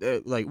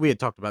 like we had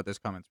talked about this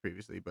comments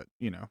previously, but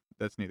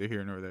that's neither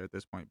here nor there at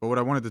this point. But what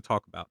I wanted to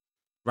talk about,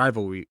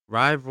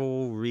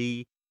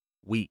 rivalry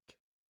week.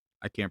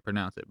 I can't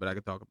pronounce it, but I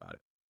could talk about it.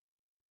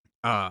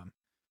 Um,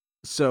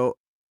 so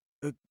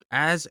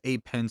as a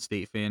Penn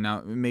State fan,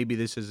 now maybe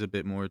this is a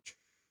bit more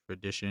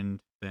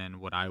traditioned than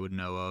what I would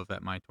know of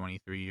at my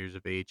 23 years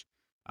of age.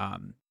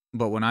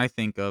 But when I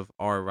think of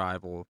our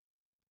rival,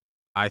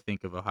 I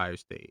think of Ohio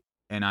State,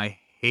 and I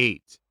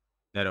hate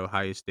that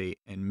Ohio State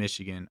and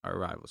Michigan are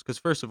rivals. Because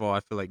first of all, I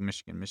feel like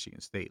Michigan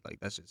State, like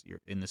that's just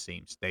you're in the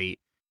same state.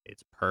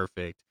 It's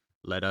perfect.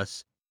 Let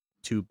us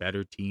two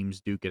better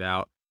teams duke it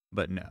out.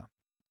 But no,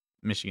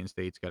 Michigan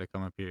State's got to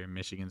come up here.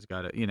 Michigan's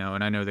got to,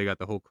 and I know they got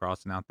the whole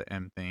crossing out the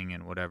M thing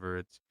and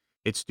whatever.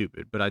 It's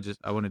stupid. But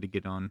I wanted to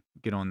get on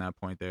that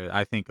point there.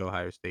 I think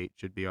Ohio State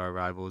should be our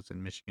rivals,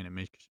 and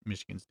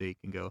Michigan State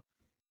can go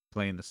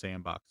play in the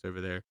sandbox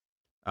over there.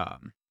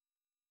 Um,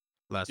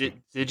 last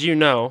week. Did you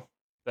know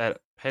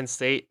that Penn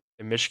State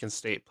and Michigan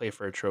State play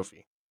for a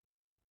trophy?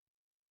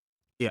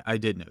 Yeah, I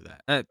did know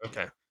that.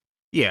 Okay.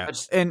 Yeah, I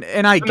just and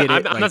I get it.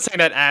 I'm not Like, saying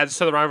that adds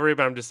to the rivalry,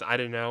 but I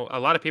didn't know. A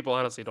lot of people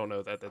honestly don't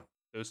know that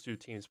those two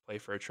teams play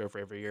for a trophy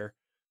every year.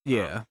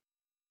 yeah,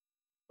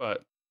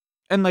 But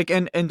and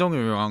and don't get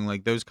me wrong.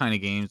 Like those kind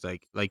of games,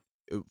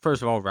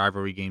 first of all,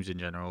 rivalry games in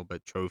general,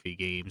 but trophy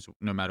games,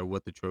 no matter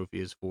what the trophy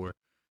is for,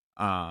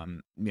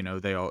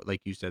 they all,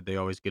 like you said, they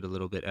always get a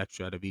little bit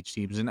extra out of each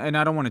teams, and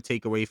I don't want to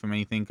take away from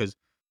anything because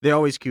they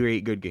always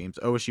create good games.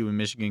 OSU and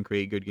Michigan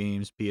create good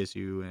games.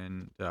 PSU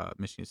and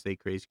Michigan State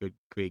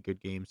create good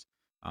games.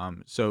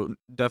 So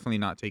definitely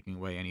not taking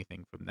away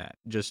anything from that.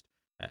 Just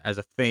as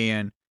a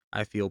fan,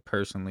 I feel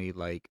personally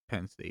like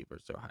Penn State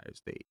versus Ohio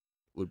State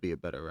would be a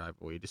better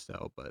rivalry to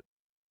sell, but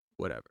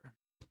whatever.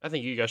 I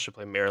think you guys should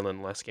play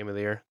Maryland last game of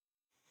the year.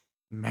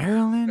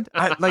 Maryland,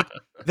 I like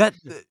that.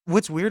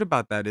 What's weird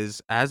about that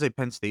is, as a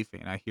Penn State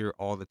fan, I hear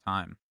all the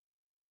time.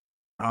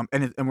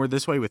 And we're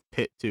this way with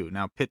Pitt too.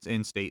 Now Pitt's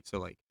in state, so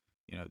like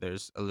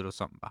there's a little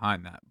something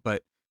behind that.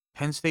 But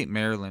Penn State,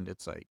 Maryland,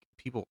 it's like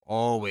people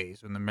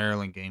always when the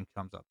Maryland game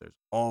comes up, there's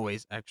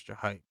always extra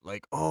hype.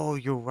 Like, oh,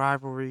 your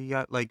rivalry,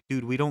 like,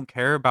 dude, we don't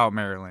care about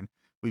Maryland.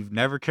 We've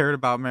never cared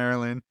about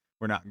Maryland.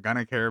 We're not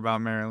gonna care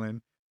about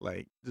Maryland.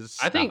 Like,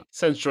 just I stop. think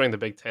since joining the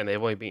Big Ten,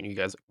 they've only beaten you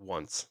guys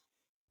once.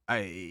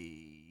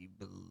 I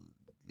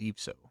believe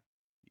so.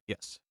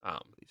 Yes, I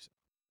Um, believe so.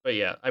 but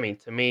yeah, I mean,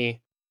 to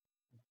me,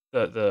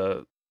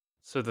 the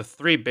so the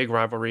three big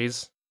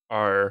rivalries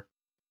are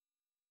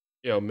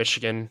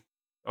Michigan,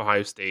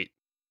 Ohio State,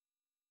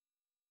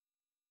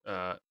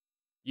 uh,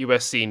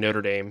 USC,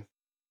 Notre Dame,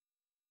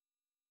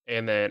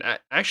 and then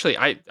actually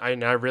I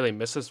really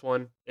miss this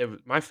one.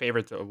 My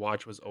favorite to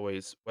watch was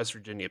always West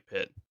Virginia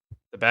Pitt,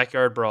 the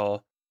backyard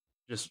brawl.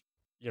 Just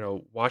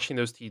watching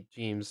those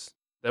teams.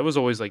 That was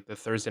always like the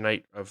Thursday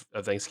night of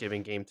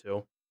Thanksgiving game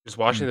too. Just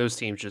watching Mm. those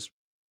teams just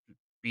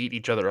beat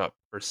each other up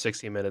for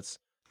 60 minutes.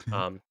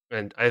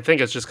 And I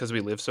think it's just because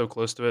we live so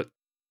close to it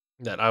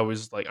that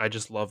I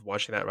just love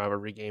watching that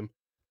rivalry game.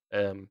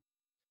 Um,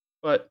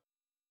 but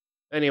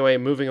anyway,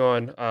 moving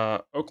on.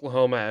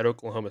 Oklahoma at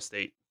Oklahoma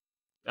State.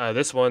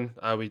 This one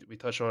we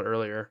touched on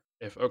earlier.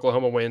 If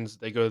Oklahoma wins,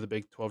 they go to the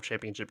Big 12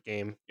 championship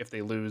game. If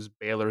they lose,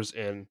 Baylor's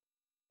in.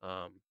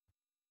 Um,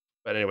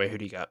 but anyway, who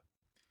do you got?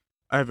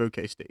 I have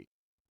OK State.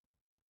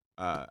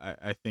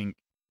 I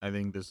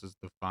think this is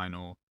the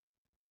final.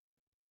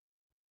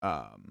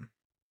 Um,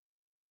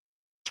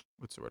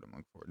 what's the word I'm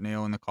looking for?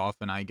 Nail in the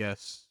coffin, I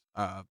guess.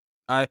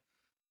 I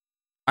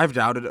I've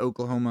doubted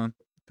Oklahoma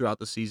throughout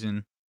the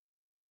season,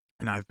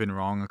 and I've been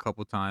wrong a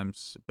couple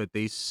times, but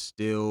they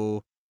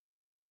still.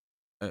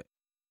 Uh,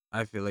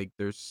 I feel like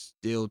they're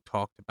still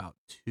talked about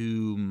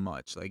too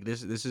much. Like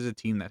this is a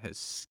team that has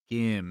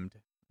skimmed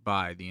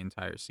by the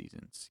entire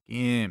season,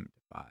 skimmed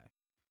by.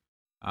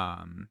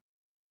 Um,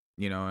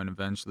 and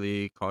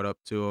eventually caught up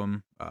to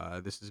them.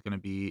 This is going to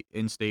be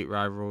in-state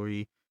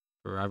rivalry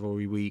for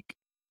rivalry week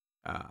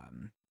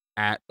um,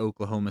 at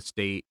Oklahoma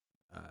State.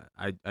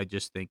 I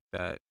just think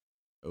that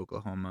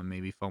Oklahoma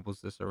maybe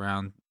fumbles this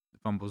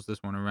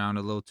one around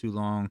a little too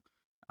long,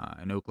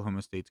 and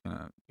Oklahoma State's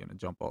gonna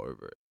jump all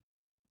over it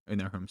in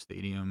their home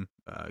stadium,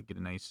 get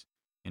a nice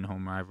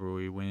in-home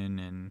rivalry win,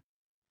 and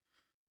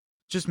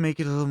just make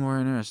it a little more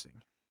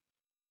interesting.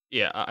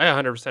 Yeah, I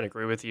 100%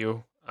 agree with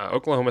you.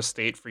 Oklahoma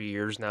State for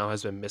years now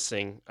has been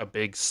missing a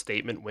big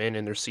statement win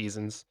in their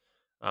seasons.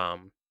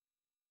 Um,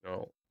 you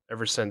know,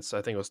 ever since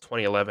I think it was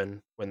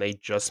 2011 when they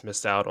just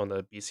missed out on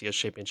the BCS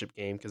championship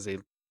game because they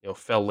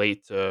fell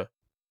late to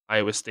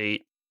Iowa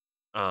State.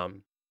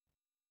 Um,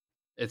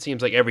 it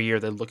seems like every year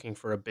they're looking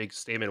for a big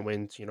statement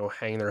win to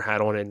hang their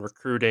hat on in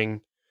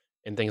recruiting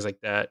and things like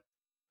that.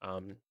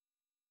 Um,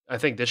 I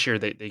think this year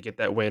they get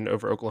that win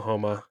over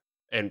Oklahoma,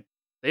 and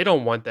they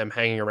don't want them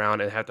hanging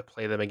around and have to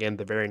play them again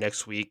the very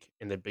next week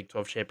in the Big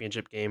 12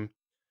 championship game.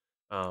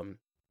 Um,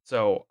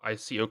 so I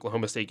see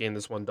Oklahoma State getting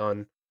this one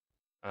done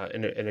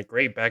in a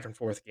great back and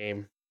forth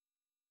game.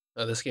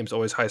 This game's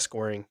always high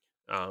scoring,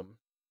 um,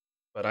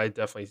 but I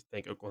definitely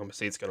think Oklahoma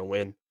State's going to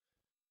win.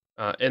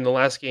 In the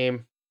last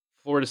game,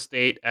 Florida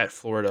State at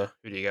Florida.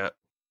 Who do you got?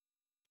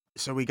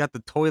 So we got the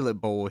toilet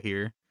bowl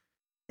here.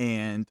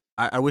 And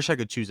I wish I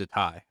could choose a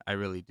tie. I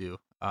really do.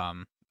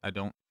 I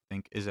don't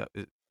think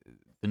the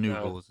new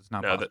No, rules. It's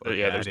not no, possible.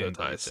 yeah, Okay, I there's no didn't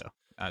believe ties. so.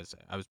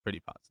 I was pretty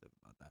positive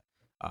about that.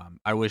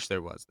 I wish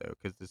there was though,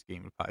 because this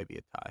game would probably be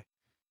a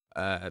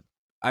tie.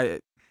 I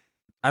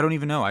I don't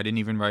even know. I didn't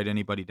even write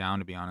anybody down,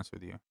 to be honest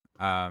with you.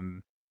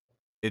 Um,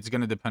 it's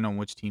gonna depend on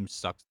which team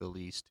sucks the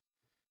least.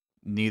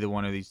 Neither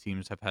one of these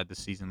teams have had the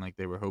season like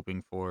they were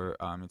hoping for.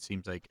 It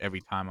seems like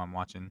every time I'm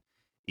watching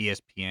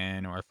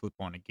ESPN or I flip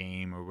on a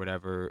game or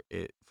whatever,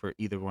 it for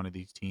either one of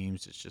these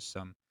teams, it's just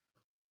some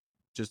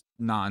just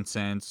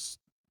nonsense,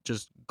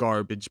 just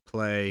garbage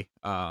play.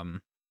 I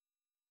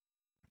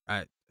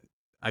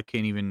I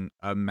can't even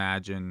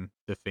imagine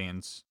the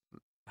fans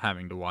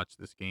having to watch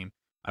this game.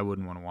 I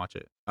wouldn't want to watch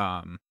it.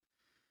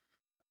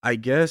 I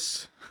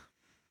guess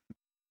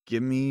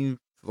give me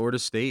Florida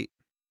State.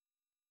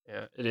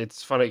 Yeah,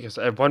 it's funny because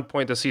at one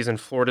point this season,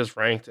 Florida's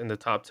ranked in the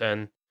top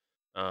 10.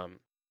 Um,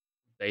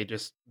 they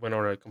just went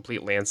on a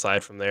complete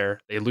landslide from there.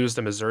 They lose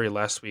to Missouri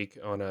last week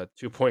on a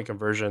 2-point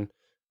conversion.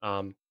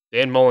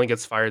 Dan Mullen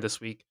gets fired this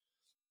week.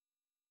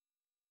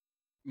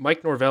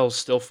 Mike Norvell's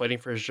still fighting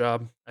for his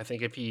job. I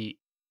think if he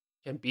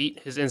can beat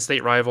his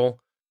in-state rival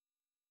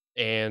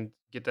and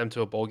get them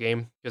to a bowl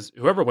game, because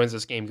whoever wins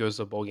this game goes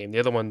to a bowl game. The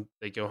other one,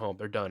 they go home.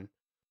 They're done.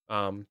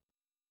 Um,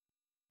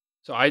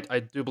 so I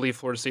do believe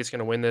Florida State's going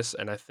to win this,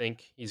 and I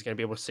think he's going to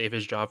be able to save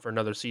his job for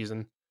another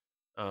season.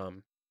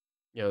 Um,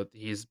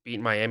 he's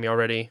beaten Miami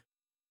already.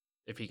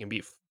 If he can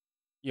beat,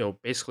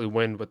 basically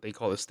win what they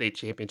call the state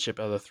championship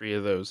out of the three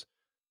of those,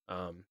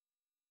 um,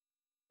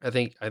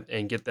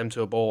 and get them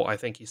to a bowl, I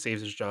think he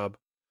saves his job.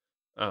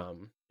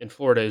 And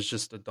Florida is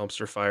just a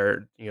dumpster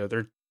fire. They're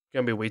going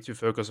to be way too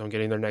focused on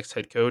getting their next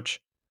head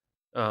coach.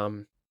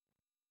 Um,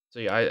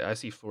 so yeah, I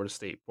see Florida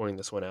State pulling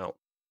this one out.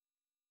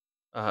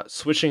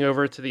 Switching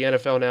over to the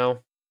NFL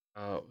now.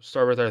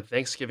 Start with our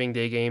Thanksgiving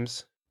Day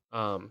games.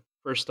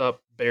 First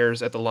up,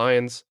 Bears at the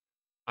Lions.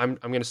 I'm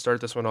going to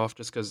start this one off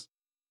just because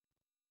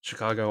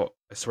Chicago.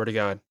 I swear to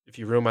God, if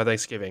you ruin my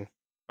Thanksgiving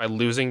by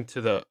losing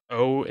to the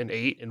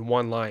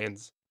 0-8-1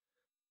 Lions,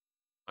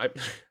 I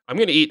I'm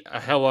going to eat a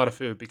hell lot of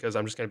food because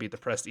I'm just going to be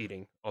depressed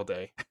eating all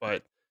day.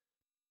 But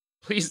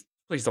please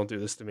don't do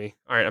this to me.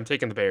 All right, I'm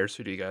taking the Bears.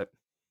 Who do you got?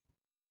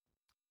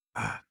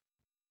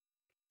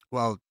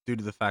 Well, due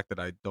to the fact that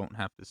I don't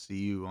have to see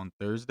you on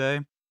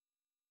Thursday,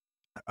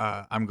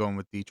 I'm going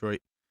with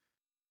Detroit.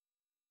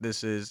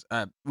 This is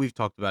we've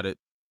talked about it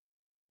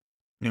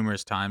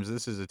numerous times.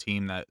 This is a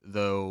team that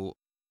though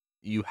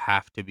you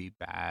have to be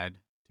bad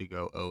to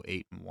go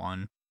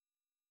 0-8-1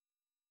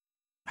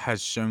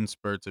 has shown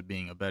spurts of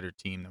being a better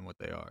team than what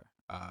they are.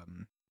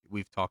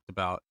 We've talked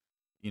about,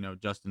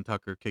 Justin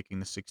Tucker kicking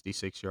the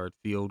 66-yard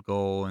field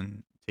goal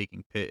and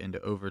taking Pitt into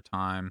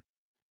overtime.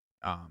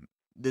 Um,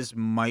 this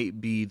might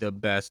be the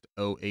best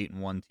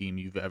 0-8-1 team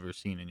you've ever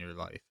seen in your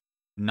life.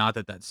 Not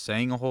that that's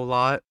saying a whole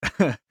lot,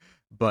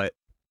 but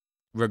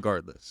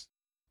regardless.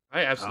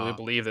 I absolutely Uh,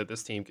 believe that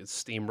this team could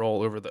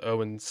steamroll over the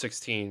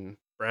 0-16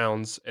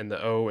 Browns and the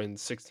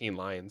 0-16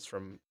 Lions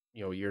from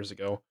years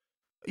ago.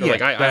 No, like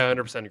yeah, I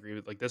 100% definitely. agree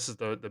with, like, this is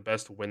the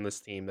best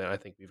winless team that I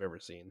think we've ever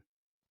seen.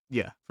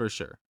 Yeah, for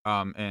sure.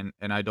 And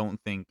I don't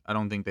think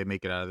they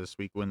make it out of this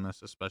week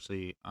winless,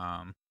 especially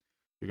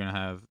you're gonna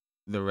have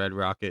the Red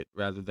Rocket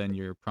rather than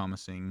your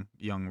promising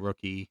young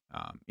rookie.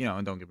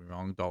 And don't get me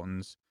wrong,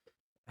 Dalton's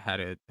had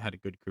a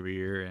good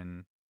career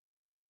and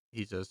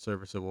he's a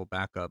serviceable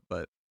backup,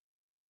 but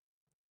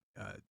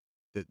uh,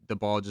 the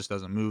ball just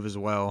doesn't move as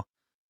well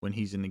when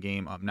he's in the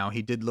game. Now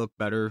he did look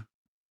better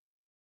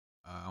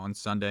on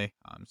Sunday,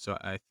 so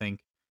I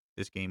think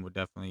this game would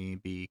definitely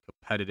be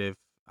competitive.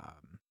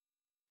 Um,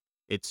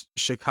 it's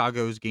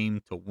Chicago's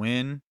game to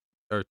win,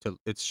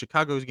 it's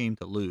Chicago's game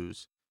to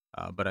lose,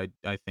 but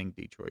I think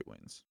Detroit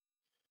wins.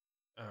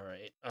 All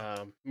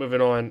right.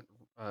 Moving on.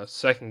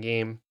 Second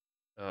game,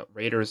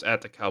 Raiders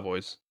at the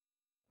Cowboys.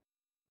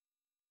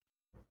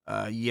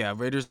 Yeah,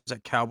 Raiders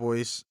at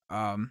Cowboys.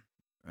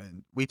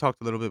 And we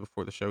talked a little bit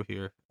before the show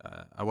here.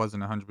 I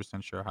wasn't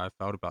 100% sure how I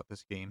felt about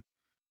this game.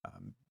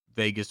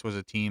 Vegas was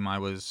a team I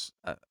was,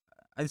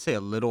 I'd say,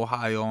 a little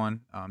high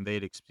on. They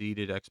had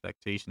exceeded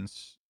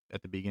expectations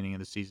at the beginning of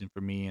the season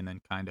for me, and then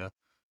kind of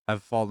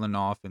have fallen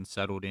off and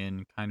settled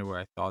in kind of where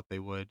I thought they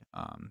would.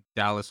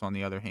 Dallas, on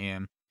the other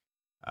hand,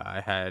 I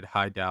had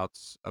high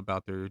doubts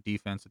about their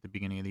defense at the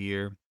beginning of the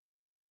year.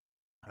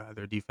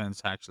 Their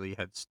defense actually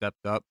had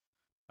stepped up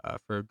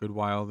for a good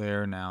while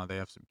there. Now they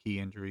have some key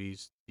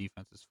injuries.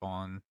 Defense has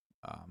fallen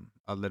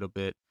a little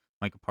bit.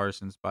 Micah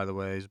Parsons, by the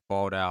way, is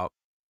balled out.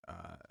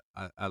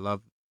 I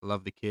love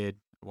the kid.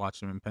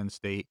 Watched him in Penn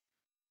State.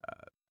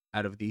 Uh,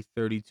 Out of the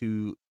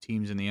 32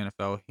 teams in the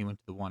NFL, he went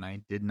to the one I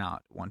did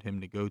not want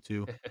him to go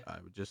to. I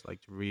would just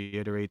like to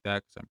reiterate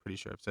that because I'm pretty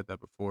sure I've said that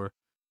before.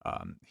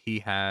 He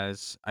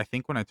has, I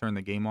think, when I turned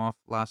the game off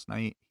last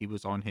night, he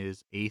was on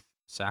his 8th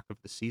sack of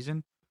the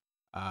season,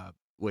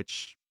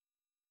 which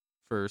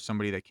for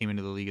somebody that came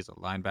into the league as a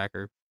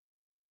linebacker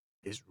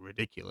is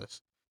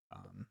ridiculous.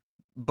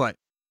 But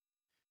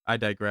I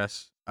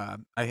digress.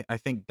 I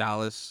think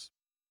Dallas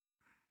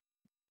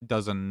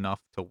does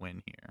enough to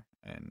win here,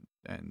 and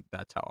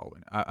that's how I'll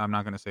win. I'm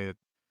not gonna say that.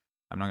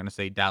 I'm not gonna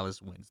say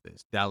Dallas wins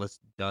this. Dallas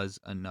does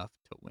enough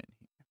to win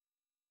here.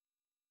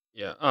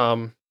 Yeah.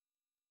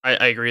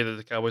 I agree that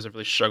the Cowboys have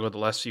really struggled the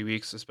last few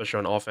weeks, especially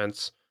on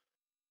offense.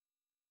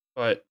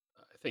 But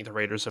I think the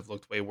Raiders have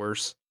looked way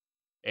worse,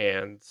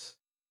 and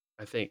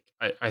I think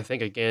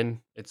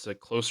again it's a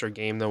closer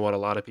game than what a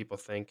lot of people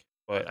think.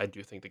 But I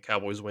do think the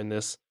Cowboys win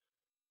this.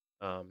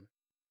 Um,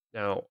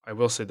 Now I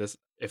will say this: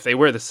 if they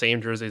wear the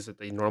same jerseys that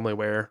they normally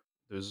wear,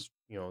 those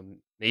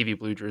navy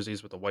blue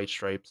jerseys with the white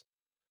stripes,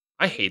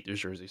 I hate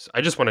those jerseys.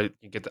 I just want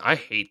to get. I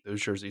hate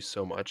those jerseys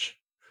so much.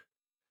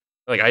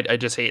 Like I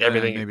just hate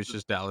everything. Maybe it's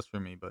just Dallas for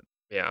me, but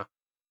Yeah.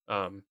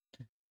 Um,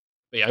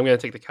 but yeah, I'm gonna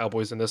take the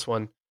Cowboys in this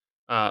one.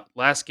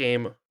 Last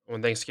game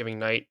on Thanksgiving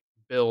night,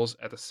 Bills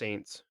at the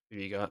Saints. Who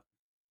do you got?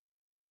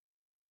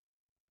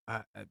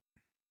 I I,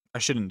 I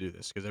shouldn't do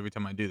this because every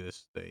time I do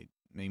this, they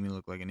make me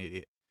look like an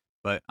idiot.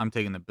 But I'm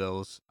taking the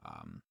Bills.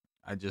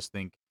 I just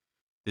think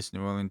this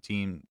New Orleans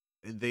team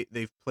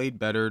they've played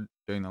better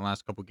during the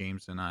last couple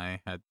games than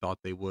I had thought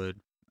they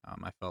would.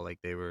 I felt like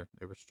they were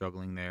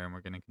struggling there, and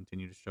we're going to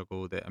continue to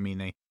struggle with it. I mean,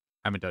 they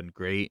haven't done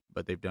great,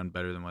 but they've done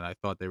better than what I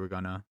thought they were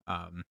gonna.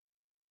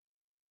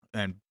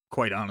 And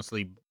quite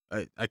honestly,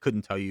 I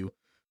couldn't tell you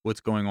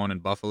what's going on in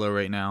Buffalo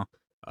right now.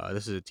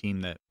 This is a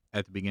team that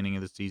at the beginning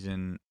of the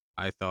season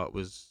I thought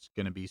was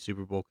going to be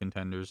Super Bowl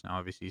contenders. Now,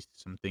 obviously,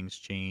 some things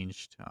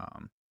changed,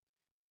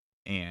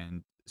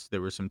 and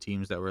there were some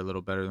teams that were a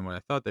little better than what I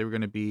thought they were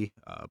going to be.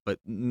 But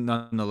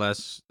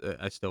nonetheless,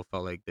 I still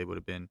felt like they would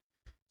have been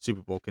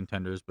Super Bowl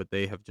contenders. But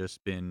they have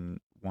just been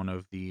one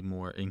of the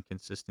more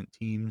inconsistent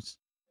teams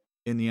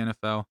in the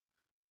NFL.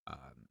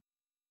 Um,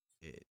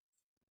 it,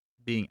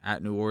 Being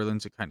at New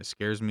Orleans, it kind of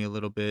scares me a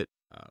little bit.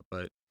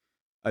 But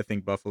I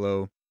think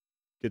Buffalo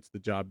gets the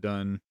job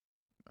done,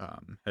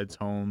 heads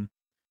home,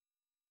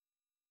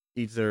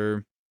 eats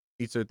their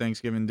eats their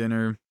Thanksgiving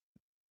dinner,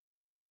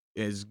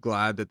 is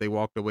glad that they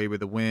walked away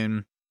with a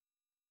win.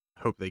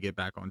 Hope they get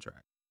back on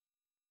track.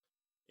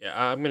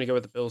 Yeah, I'm gonna go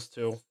with the Bills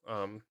too.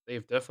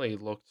 They've definitely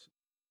looked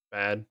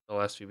bad the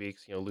last few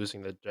weeks.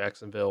 Losing to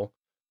Jacksonville,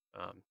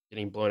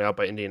 getting blown out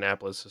by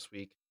Indianapolis this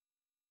week.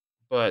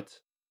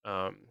 But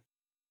um,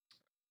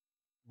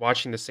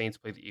 watching the Saints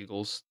play the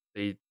Eagles,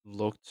 they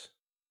looked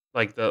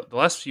like the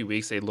last few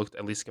weeks they looked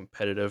at least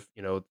competitive.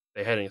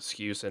 They had an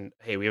excuse and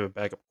hey, we have a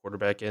backup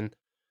quarterback in.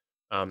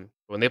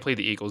 When they played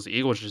the Eagles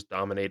just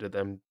dominated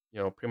them.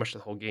 Pretty much the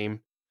whole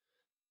game.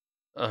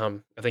 I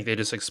think they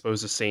just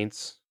exposed the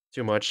Saints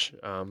too much.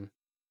 And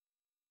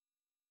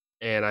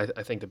I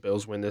think the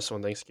Bills win this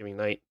on Thanksgiving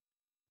night.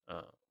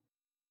 Uh,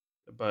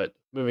 but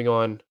moving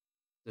on,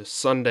 this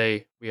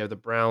Sunday we have the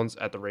Browns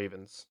at the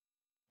Ravens.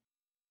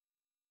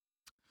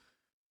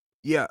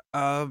 Yeah.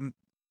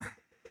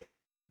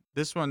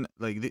 This one,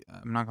 like,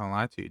 I'm not gonna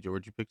lie to you,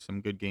 George. You picked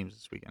some good games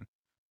this weekend.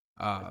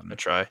 I Um,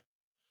 try.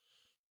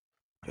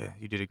 yeah,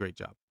 you did a great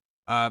job.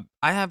 I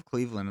have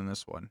Cleveland in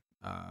this one.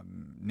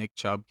 Nick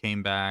Chubb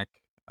came back.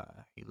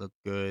 He looked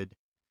good.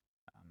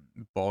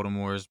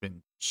 Baltimore's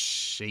been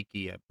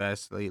shaky at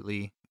best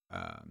lately.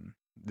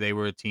 They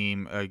were a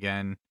team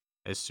again.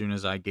 As soon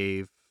as I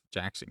gave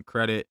Jackson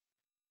credit,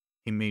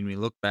 he made me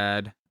look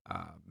bad.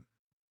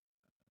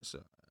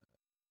 So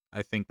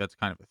I think that's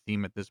kind of a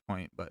theme at this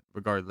point. But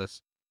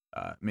regardless,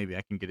 maybe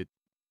I can get it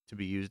to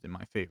be used in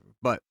my favor.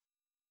 But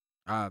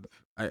uh,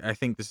 I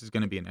think this is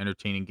going to be an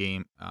entertaining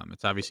game.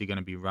 It's obviously going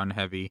to be run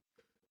heavy.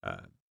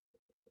 Uh,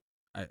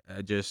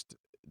 I just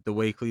the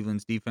way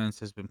Cleveland's defense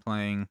has been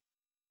playing,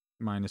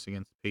 minus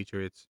against the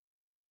Patriots.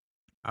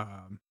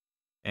 Um,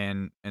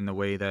 and the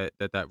way that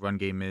run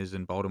game is,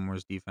 and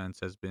Baltimore's defense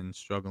has been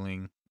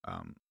struggling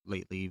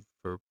lately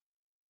for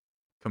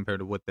compared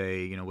to what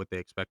they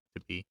expect it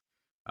to be.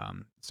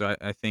 So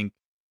I think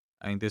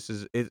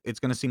it's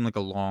going to seem like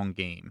a long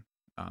game.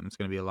 It's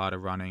going to be a lot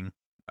of running.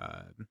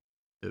 Uh,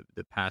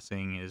 the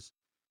passing is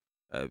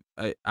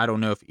I don't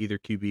know if either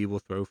QB will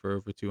throw for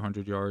over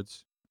 200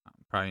 yards.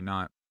 Probably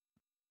not.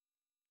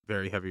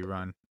 Very heavy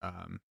run.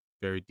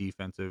 Very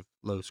defensive,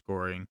 low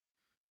scoring.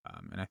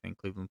 And I think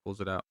Cleveland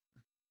pulls it out.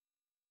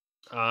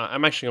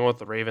 I'm actually going with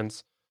the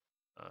Ravens.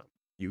 Uh,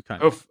 You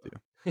kind of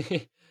hope, have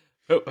to.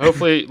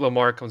 hopefully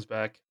Lamar comes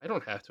back. I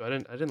don't have to. I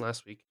didn't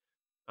last week.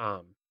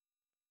 Um,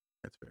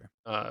 That's fair.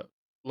 uh,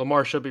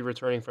 Lamar should be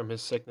returning from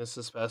his sickness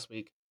this past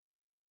week,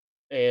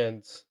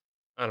 and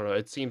I don't know.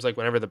 It seems like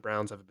whenever the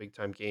Browns have a big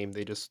time game,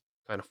 they just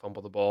kind of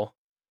fumble the ball.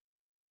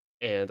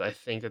 And I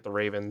think that the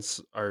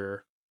Ravens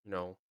are, you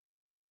know,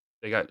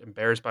 they got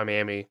embarrassed by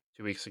Miami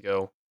 2 weeks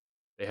ago.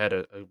 They had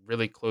a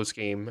really close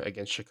game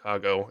against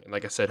Chicago, and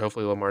like I said,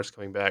 hopefully Lamar's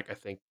coming back. I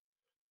think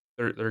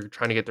they're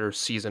trying to get their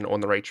season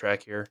on the right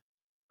track here,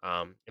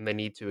 and they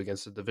need to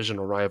against a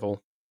divisional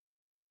rival.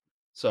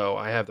 So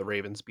I have the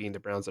Ravens beating the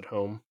Browns at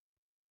home.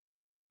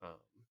 Um,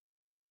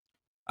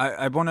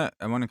 I wanna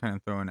kind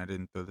of throw in. I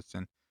didn't throw this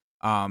in.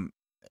 Um,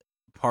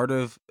 Part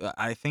of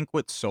I think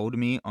what sold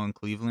me on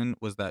Cleveland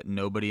was that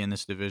nobody in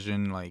this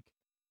division like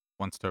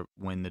wants to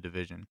win the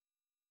division.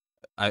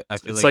 I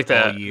feel it's like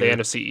like all the year.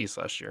 NFC East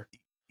last year.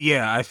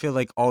 Yeah, I feel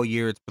like all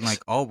year it's been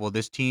like, oh well,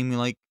 this team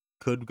like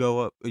could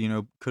go up,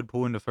 could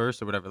pull into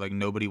first or whatever. Like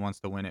nobody wants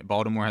to win it.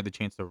 Baltimore had the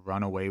chance to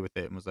run away with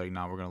it and was like,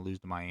 no, we're gonna lose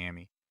to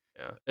Miami.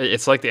 Yeah,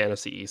 it's like the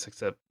NFC East,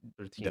 except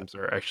their teams Definitely.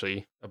 are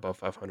actually above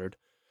 500,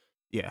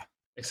 Yeah.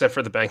 except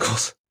for the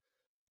Bengals.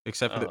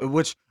 Except for Uh, the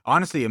which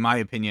honestly, in my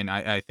opinion,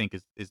 I think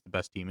is the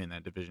best team in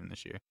that division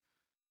this year.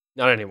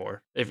 Not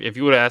anymore. If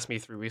you would have asked me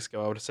 3 weeks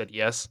ago, I would have said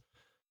yes,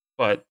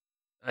 but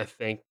I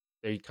think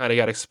they kind of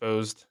got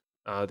exposed.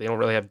 They don't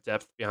really have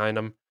depth behind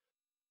them.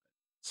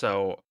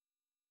 So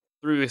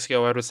 3 weeks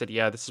ago, I would have said,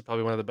 yeah, this is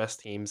probably one of the best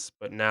teams.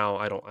 But now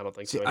I don't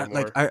think See, so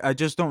anymore. I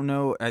just don't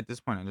know at this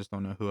point. I just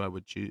don't know who I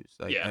would choose.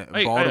 Like Yeah,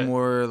 I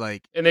Baltimore,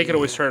 like and they could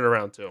always turn it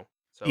around too.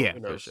 So yeah,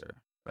 who for knows? sure.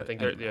 I But think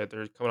they're anyway, yeah,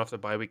 they're coming off the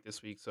bye week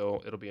this week,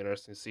 so it'll be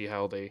interesting to see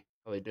how they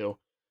do.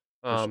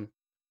 for sure. Um,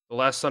 the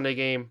last Sunday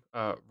game,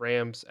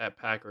 Rams at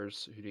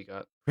Packers. Who do you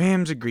got?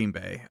 Rams at Green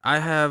Bay. I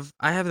have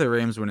the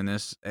Rams winning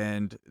this,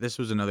 and this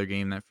was another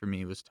game that for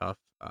me was tough.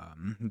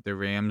 The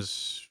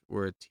Rams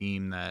were a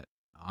team that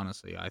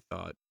honestly I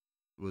thought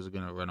was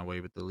gonna run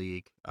away with the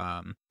league.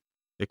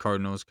 The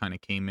Cardinals kind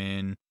of came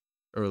in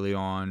early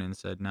on and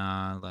said,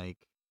 "Nah, like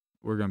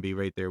we're gonna be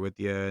right there with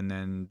you," and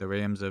then the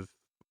Rams have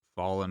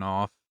fallen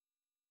off.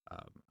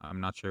 I'm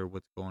not sure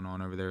what's going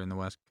on over there in the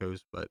West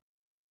Coast, but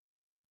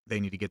they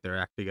need to get their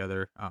act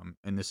together.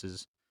 And this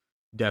is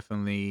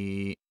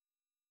definitely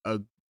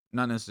a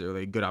not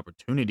necessarily a good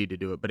opportunity to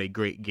do it, but a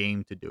great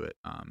game to do it.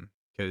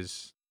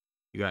 Because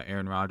you got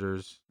Aaron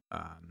Rodgers.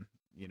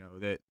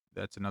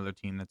 That's another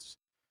team that's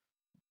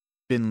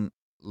been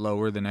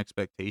lower than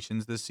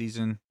expectations this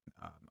season.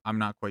 I'm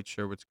not quite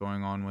sure what's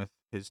going on with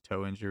his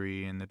toe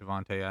injury and the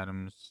Devontae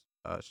Adams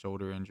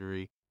shoulder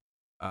injury.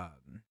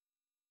 Um,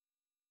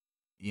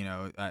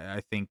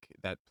 I think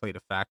that played a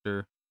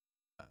factor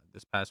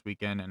this past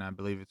weekend, and I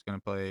believe it's going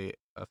to play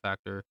a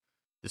factor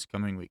this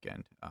coming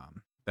weekend.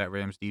 That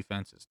Rams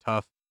defense is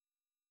tough,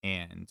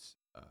 and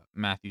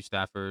Matthew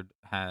Stafford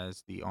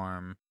has the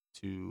arm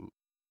to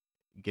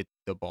get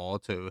the ball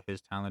to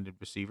his talented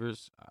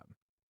receivers.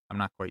 I'm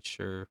not quite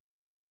sure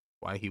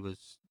why he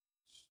was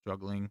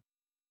struggling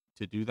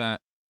to do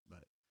that,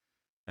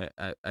 but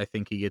I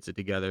think he gets it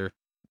together.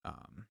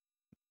 Um,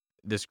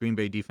 this Green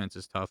Bay defense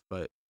is tough,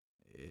 but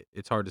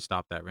it's hard to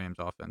stop that Rams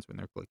offense when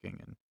they're clicking,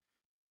 and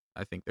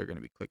I think they're going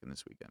to be clicking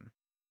this weekend.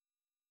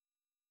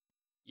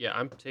 Yeah,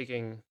 I'm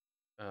taking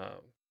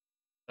um,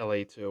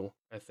 LA too.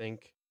 I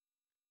think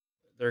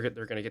they're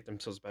going to get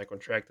themselves back on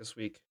track this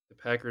week. The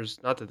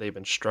Packers, not that they've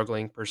been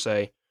struggling per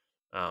se.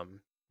 Um,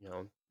 you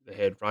know, they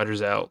had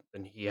Rodgers out,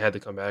 and he had to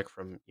come back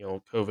from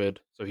COVID,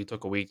 so he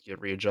took a week to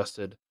get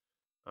readjusted.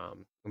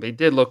 And they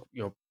did look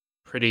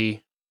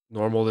pretty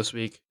normal this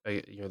week.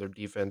 Their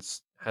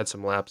defense had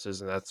some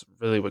lapses, and that's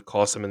really what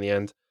cost them in the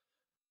end.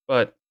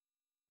 But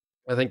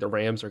I think the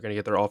Rams are going to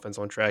get their offense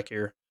on track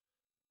here,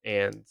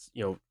 and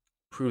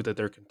prove that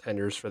they're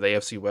contenders for the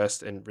AFC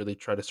West and really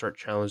try to start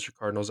challenge the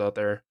Cardinals out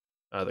there.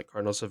 The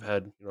Cardinals have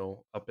had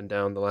up and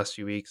down the last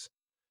few weeks,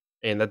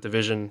 and that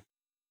division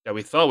that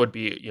we thought would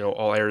be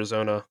all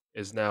Arizona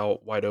is now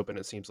wide open.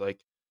 It seems like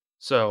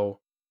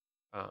so.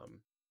 Um,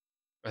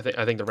 I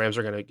think the Rams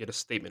are going to get a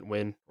statement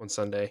win on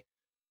Sunday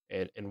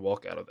and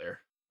walk out of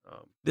there.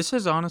 Um, This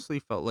has honestly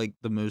felt like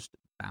the most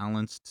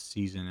balanced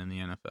season in the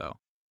NFL.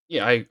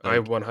 yeah, I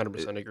Like,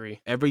 100%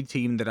 agree. every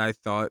team that I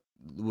thought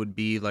would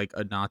be, like,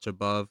 a notch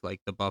above,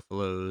 like the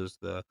Buffaloes,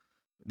 the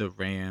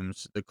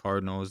Rams, the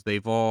Cardinals,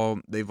 they've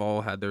all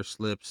had their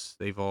slips,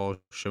 they've all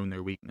shown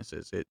their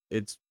weaknesses.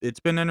 It's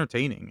been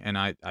entertaining, and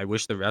I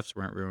wish the refs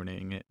weren't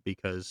ruining it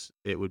because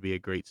it would be a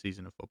great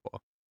season of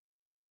football.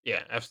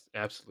 Yeah,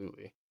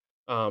 absolutely.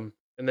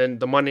 And then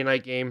the Monday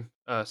night game,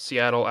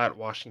 Seattle at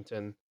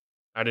Washington.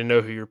 I didn't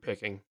know who you're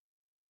picking.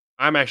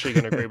 I'm actually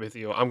going to agree with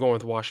you. I'm going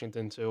with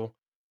Washington too.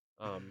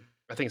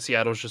 I think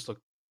Seattle's just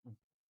looked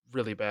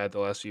really bad the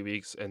last few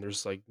weeks, and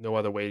there's like no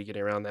other way to get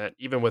around that.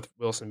 Even with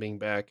Wilson being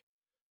back,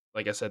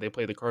 like I said, they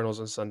played the Cardinals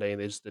on Sunday,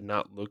 and they just did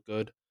not look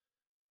good.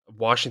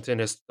 Washington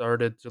has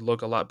started to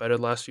look a lot better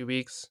the last few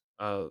weeks.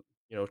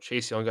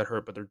 Chase Young got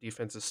hurt, but their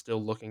defense is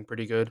still looking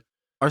pretty good.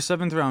 Our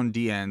 7th round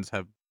DNs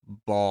have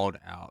balled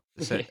out.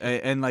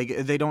 And, like,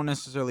 they don't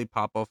necessarily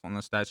pop off on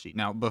the stat sheet.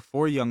 Now,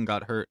 before Young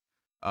got hurt,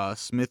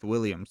 Smith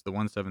Williams, the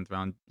 7th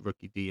round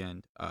rookie D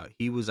end,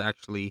 he was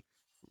actually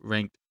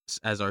ranked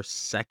as our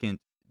second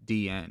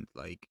D end.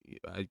 Like,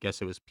 I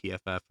guess it was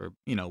PFF or,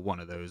 one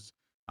of those.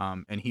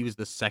 And he was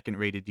the second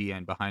rated D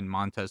end behind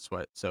Montez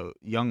Sweat. So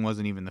Young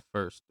wasn't even the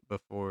first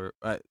before.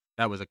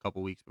 That was a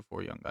couple weeks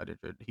before Young got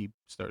injured. He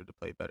started to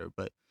play better.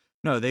 But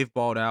no, they've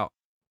balled out.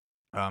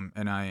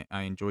 And I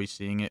enjoy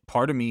seeing it.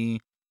 Part of me,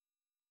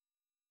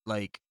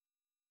 like,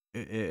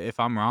 if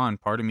I'm wrong,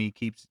 part of me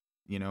keeps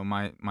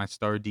my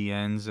star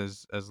DNs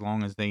as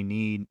long as they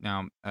need.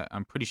 Now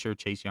I'm pretty sure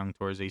Chase Young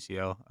tore his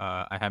ACL.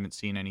 I haven't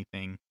seen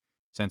anything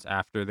since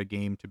after the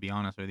game, to be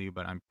honest with you,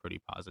 but I'm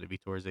pretty positive he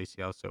tore his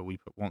ACL, so we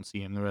won't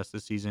see him the rest of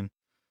the season.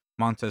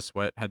 Montez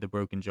Sweat had the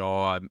broken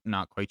jaw. I'm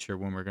not quite sure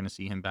when we're going to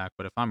see him back,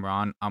 but if I'm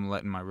wrong, I'm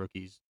letting my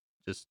rookies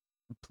just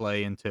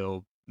play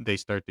until they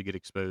start to get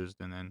exposed,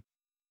 and then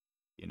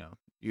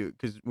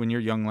because when you're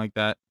young like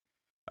that,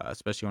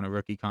 especially on a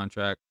rookie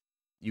contract,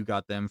 you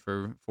got them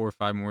for 4 or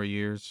 5 more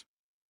years.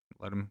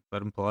 Let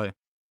them play.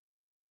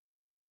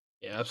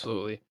 Yeah,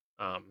 absolutely.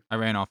 I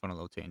ran off on a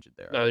little tangent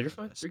there. I No, you're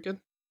fine. apologize. You're good.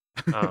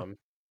 Um,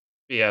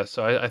 but yeah,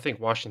 so I think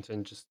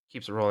Washington just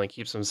keeps it rolling,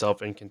 keeps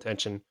himself in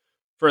contention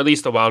for at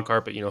least the wild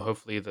card, but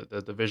hopefully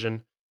the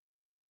division.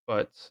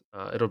 But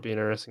it'll be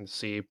interesting to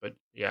see. But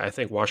yeah, I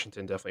think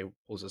Washington definitely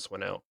pulls this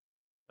one out.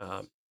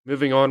 Um,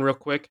 Moving on real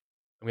quick,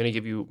 I'm going to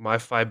give you my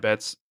 5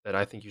 bets that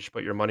I think you should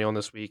put your money on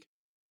this week.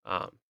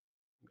 Um,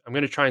 I'm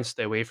going to try and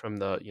stay away from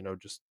the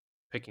just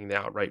picking the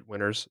outright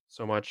winners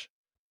so much.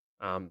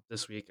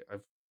 This week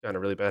I've done a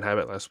really bad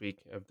habit last week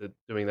of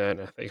doing that,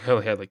 and I think I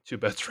only had like 2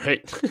 bets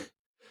right.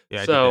 Yeah,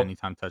 I did the So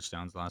anytime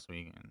touchdowns last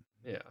week, and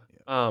yeah. yeah,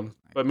 that was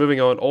nice. But moving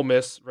on, Ole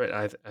Miss, right?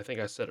 I think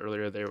I said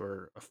earlier they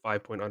were a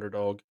 5 point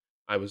underdog.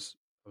 I was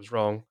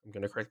wrong. I'm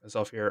gonna correct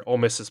myself here. Ole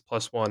Miss is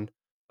 +1.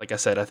 Like I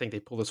said, I think they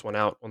pull this one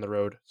out on the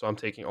road, so I'm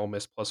taking Ole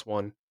Miss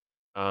 +1.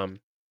 I'm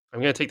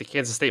gonna take the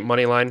Kansas State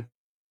money line.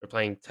 They're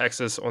playing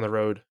Texas on the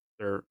road.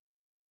 They're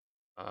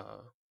uh,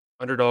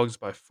 underdogs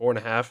by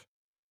 4.5.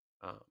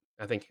 Um,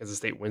 I think Kansas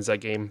State wins that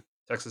game.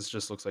 Texas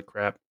just looks like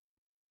crap.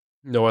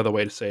 No other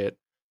way to say it.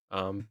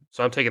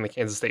 So I'm taking the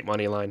Kansas State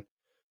money line.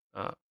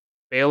 Uh,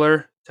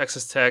 Baylor,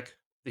 Texas Tech,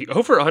 the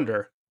over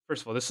under.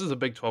 First of all, this is a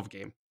Big 12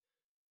 game,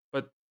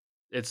 but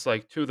it's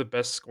like two of the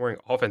best scoring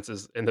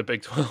offenses in the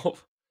Big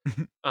 12.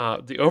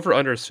 The over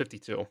under is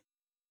 52.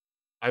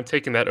 I'm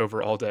taking that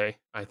over all day.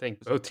 I think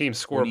Was it both teams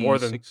score more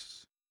than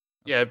 26?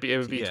 yeah, it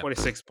would be Yeah,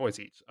 26 points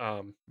each.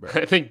 right.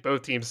 I think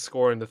both teams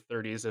score in the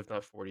 30s, if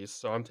not 40s.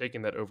 So I'm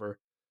taking that over.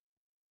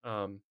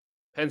 Um,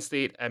 Penn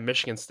State at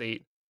Michigan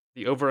State,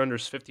 the over under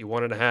is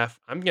 51.5.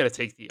 I'm gonna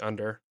take the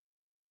under.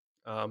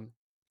 Um,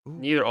 Ooh,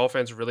 Neither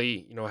offense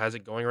really, has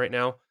it going right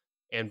now,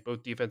 and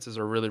both defenses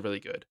are really, really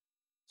good.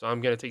 So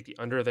I'm going to take the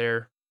under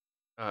there.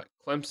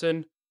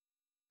 Clemson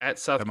at that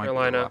South might be the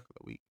Carolina. lock of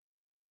the week,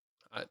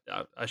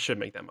 I should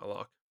make that my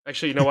lock.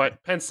 Actually, you know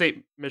what? Penn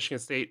State, Michigan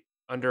State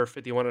under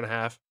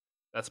 51.5.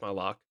 That's my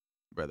lock.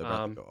 bro. They're about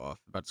to Um, go off,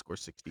 about to score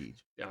 60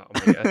 each. yeah.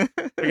 Oh my god,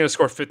 they're going to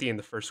score 50 in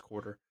the first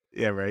quarter.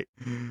 Yeah, right.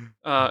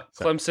 So,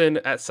 Clemson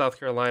at South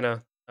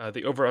Carolina.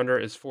 The over under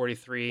is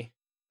 43.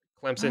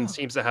 Clemson oh,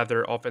 seems to have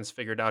their offense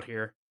figured out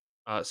here.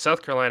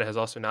 South Carolina has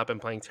also not been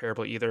playing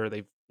terrible either.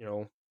 They've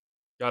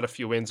got a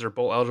few wins. They're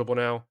bowl eligible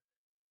now.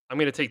 I'm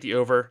going to take the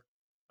over.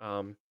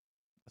 Um,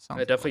 that I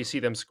sounds definitely see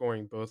lovely. them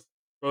scoring both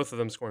of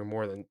them scoring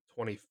more than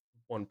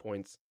 21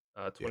 points,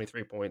 Yeah.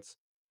 23 points.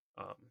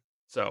 Um,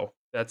 so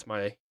that's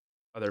my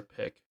other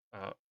pick.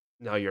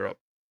 Now you're up.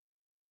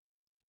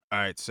 All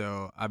right.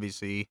 So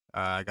obviously,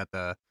 I got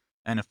the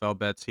NFL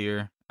bets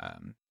here.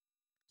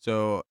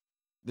 So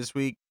this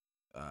week,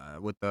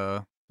 with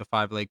the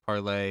 5 leg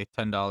parlay,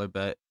 $10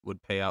 bet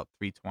would pay out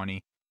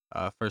 320.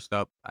 First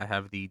up, I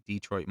have the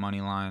Detroit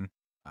money line,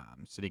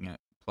 sitting at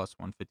plus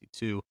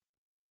 152.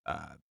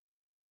 Uh,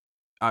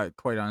 I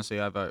quite honestly,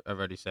 I've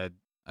already said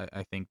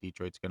I think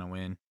Detroit's gonna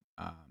win.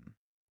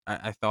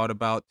 I thought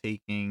about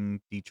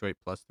taking Detroit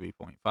plus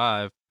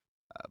 3.5,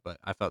 but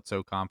I felt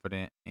so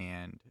confident,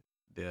 and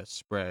the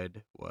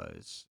spread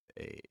was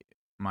a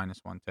minus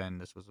 110.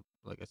 This was,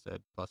 like I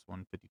said, plus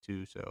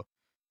 152. So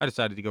I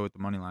decided to go with the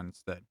money line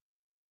instead.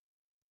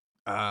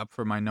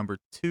 For my number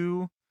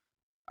two,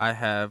 I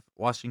have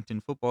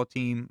Washington football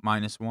team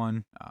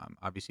 -1.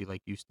 Obviously,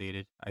 like you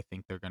stated, I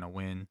think they're gonna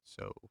win,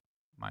 so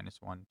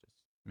 -1 just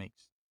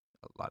makes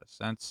a lot of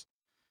sense.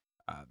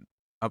 Um,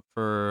 Up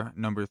for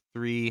number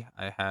three,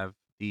 I have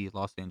the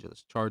Los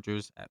Angeles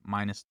Chargers at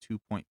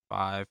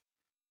 -2.5.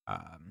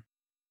 Um,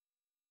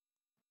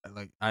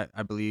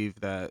 I believe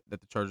that the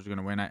Chargers are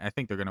gonna win. I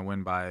think they're gonna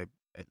win by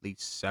at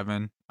least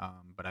 7.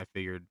 But I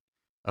figured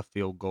a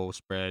field goal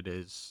spread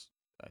is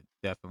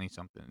definitely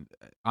something.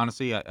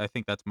 Honestly, I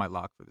think that's my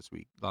lock for this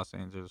week. Los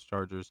Angeles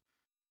Chargers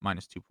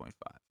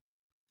 -2.5.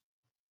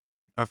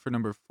 For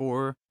number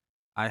four,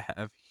 I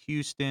have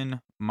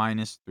Houston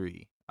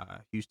 -3.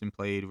 Houston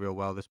played real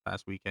well this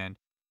past weekend.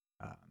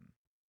 Um,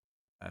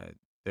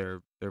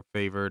 they're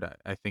favored.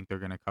 I think they're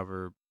going to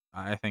cover.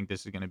 I think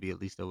this is going to be at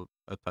least a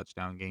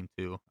touchdown game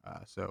too.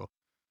 So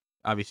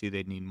obviously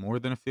they'd need more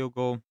than a field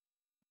goal,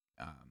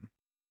 um,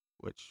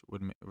 which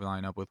would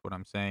line up with what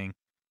I'm saying.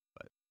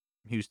 But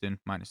Houston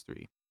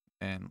 -3.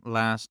 And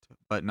last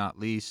but not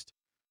least,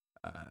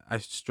 I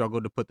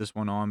struggled to put this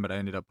one on, but I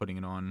ended up putting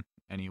it on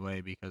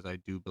anyway because I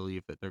do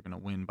believe that they're going to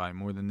win by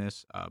more than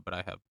this. But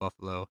I have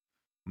Buffalo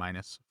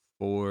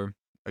 -4.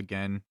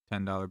 Again,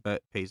 $10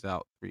 bet pays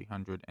out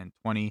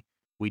 320.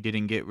 We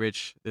didn't get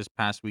rich this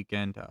past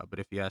weekend, but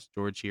if you ask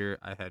George here,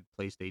 I had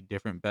placed a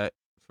different bet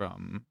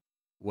from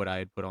what I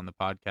had put on the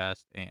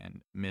podcast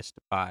and missed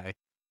by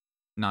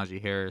Najee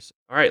Harris.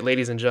 All right,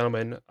 ladies and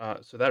gentlemen.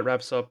 So that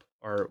wraps up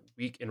our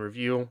week in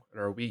review and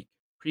our week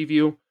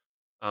preview.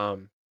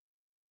 Um,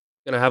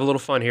 Gonna have a little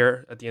fun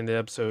here at the end of the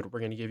episode. We're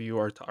gonna give you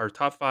our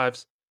top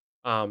fives,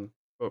 but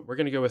we're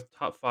gonna go with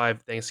top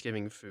 5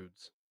 Thanksgiving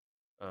foods.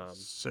 Um,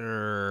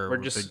 Sir, we're we're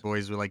big just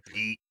boys. We like to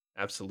eat.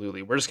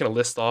 absolutely we're just gonna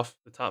list off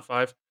the top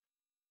 5,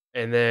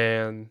 and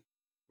then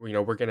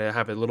we're gonna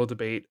have a little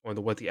debate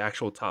on what the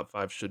actual top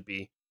 5 should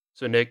be.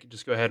 So Nick,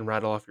 just go ahead and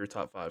rattle off your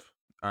top 5.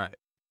 All right.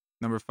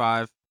 Number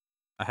 5.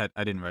 I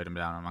didn't write them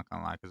down. I'm not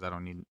gonna lie because I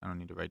don't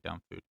need to write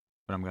down food,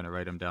 but I'm gonna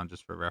write them down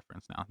just for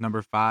reference now.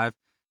 Number 5.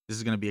 This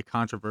is gonna be a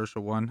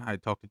controversial one. I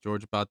talked to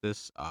George about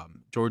this.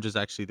 George is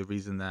actually the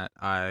reason that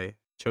I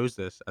chose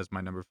this as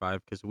my number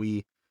 5 because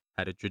we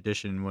had a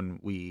tradition when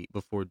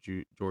before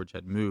George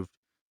had moved,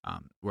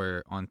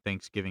 where on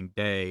Thanksgiving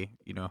Day,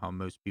 you know how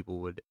most people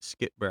would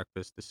skip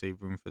breakfast to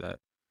save room for that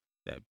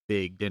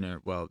big dinner.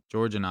 Well,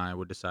 George and I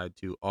would decide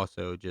to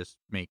also just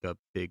make a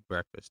big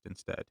breakfast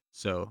instead.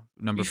 So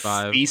number We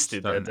 5,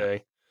 feasted that starting out.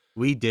 day.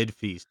 We did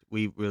feast.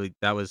 We really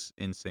that was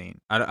insane.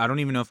 I don't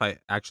even know if I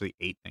actually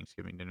ate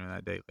Thanksgiving dinner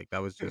that day. Like that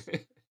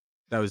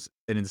was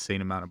an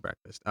insane amount of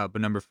breakfast. But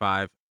number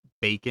 5,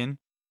 bacon,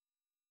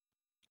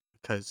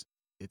 because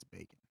it's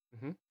bacon.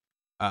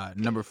 Mhm.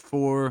 Number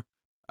 4,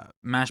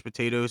 mashed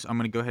potatoes. I'm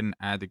gonna go ahead and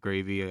add the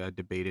gravy. I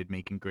debated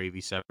making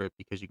gravy separate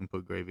because you can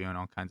put gravy on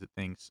all kinds of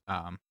things.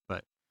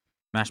 But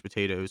mashed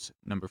potatoes,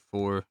 number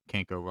 4,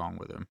 can't go wrong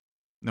with them.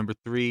 Number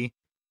 3,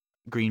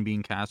 green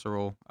bean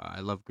casserole.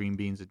 I love green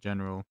beans in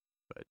general,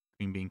 but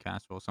green bean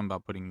casserole, something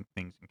about putting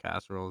things in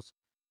casseroles,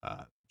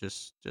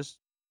 just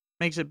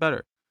makes it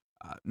better.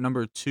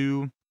 Number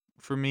 2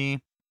 for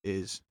me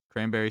is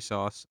cranberry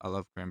sauce. I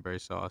love cranberry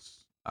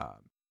sauce.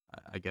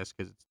 I guess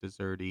because it's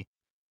desserty,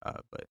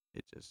 but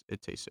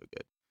it tastes so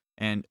good.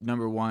 And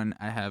number 1,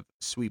 I have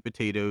sweet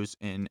potatoes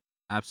in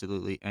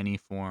absolutely any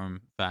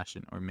form,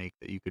 fashion, or make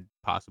that you could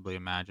possibly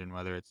imagine,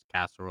 whether it's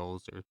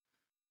casseroles or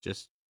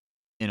just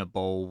in a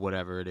bowl,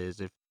 whatever it is.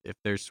 If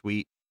they're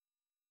sweet,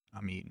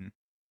 I'm eating.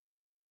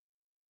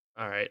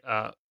 All right.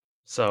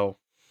 So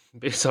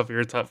based off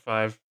your top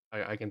five,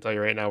 I can tell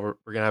you right now we're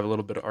gonna have a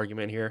little bit of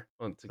argument here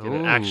Oh, to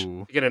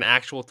get an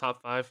actual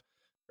top five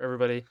for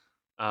everybody.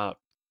 Uh,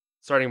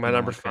 Starting my you don't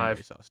number like cranberry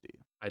five, sauce, do you?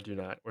 I do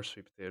not. Or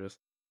sweet potatoes.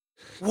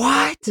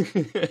 What?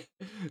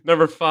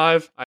 Number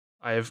five,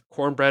 I have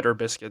cornbread or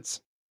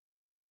biscuits.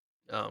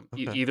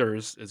 Okay, Either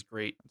is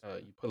great. that's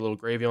fair. You put a little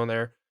gravy on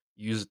there.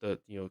 Use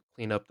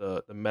clean up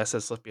the mess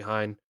that's left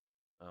behind.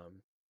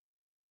 Um,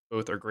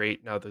 Both are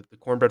great. Now the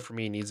cornbread for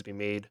me needs to be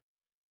made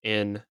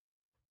in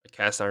a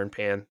cast iron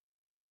pan.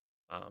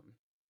 Um,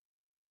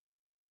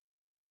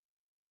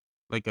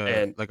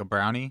 and Like a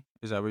brownie?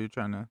 Is that what you're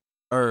trying to?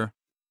 Or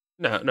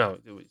no.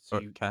 So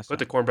or you cast put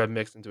the iron? cornbread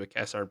mix into a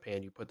cast iron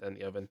pan. You put that in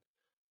the oven.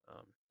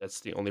 That's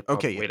the only proper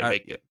Okay, way to yeah,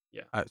 make yeah. it.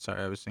 Yeah.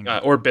 Sorry, I was thinking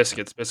Or cast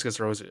biscuits. iron. Biscuits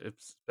are always,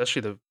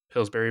 especially the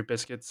Pillsbury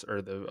biscuits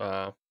or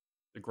the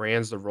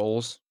Grands, the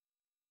rolls.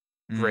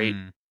 Great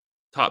Mm,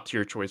 top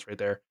tier choice right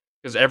there.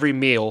 Because every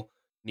meal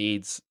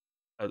needs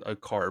a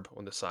carb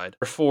on the side.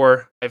 Number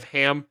four, I have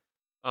ham.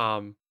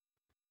 Um,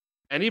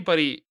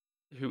 Anybody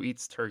who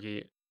eats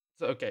turkey,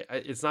 so okay,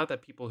 it's not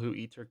that people who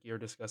eat turkey are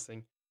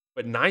disgusting,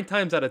 but 9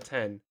 times out of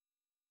 10,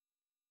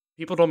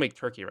 people don't make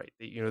turkey right.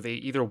 They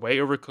either way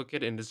overcook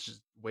it and it's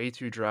just way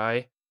too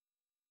dry,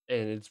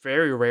 and it's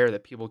very rare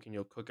that people can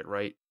cook it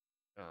right.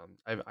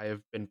 I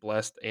have been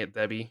blessed. Aunt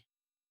Debbie,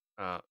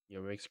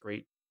 makes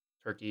great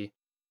turkey.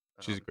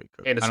 she's a great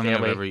cook. I Hannah's don't think I've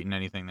family, ever eaten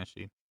anything that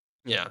she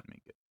yeah. doesn't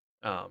make it.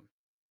 Um,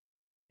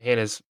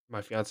 Hannah's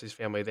my fiance's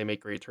family. They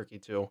make great turkey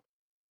too,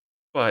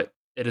 but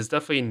it is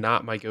definitely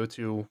not my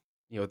go-to.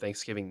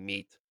 Thanksgiving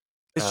meat.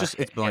 It's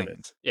Ham bland.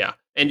 is, yeah,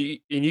 and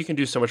you can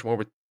do so much more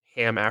with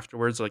ham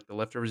afterwards. Like the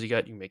leftovers you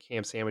got, you can make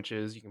ham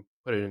sandwiches. You can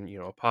put it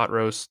in a pot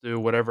roast, stew,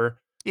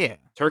 whatever. Yeah,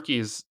 Turkey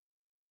is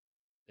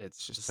it's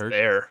it's just just turkey.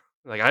 there.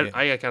 Like Yeah,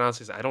 I can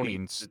honestly say I don't you eat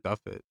can it. stuff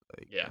it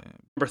like Yeah. yeah.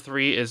 Number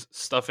three is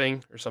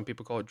stuffing, or some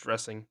people call it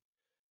dressing.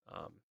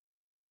 Um,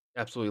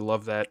 Absolutely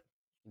love that.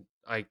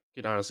 I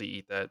could honestly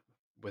eat that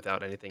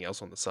without anything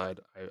else on the side.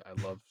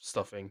 I love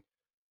stuffing.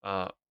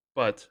 Uh,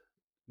 but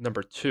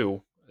number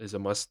two is a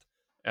must.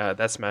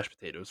 That's mashed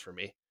potatoes for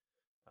me.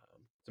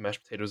 So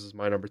mashed potatoes is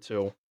my number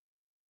two.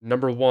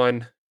 Number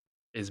one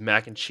is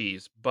mac and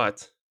cheese,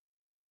 but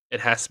it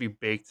has to be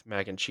baked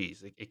mac and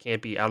cheese. It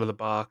can't be out of the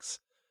box.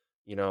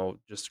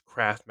 Just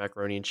Kraft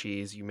macaroni and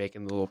cheese you make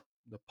in the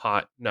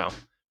pot. No,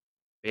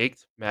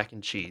 baked mac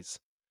and cheese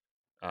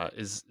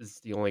is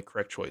the only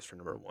correct choice for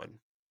number one.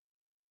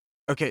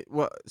 Okay,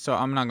 well, so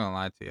I'm not gonna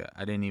lie to you.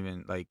 I didn't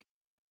even like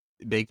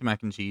baked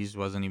mac and cheese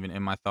wasn't even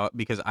in my thought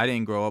because I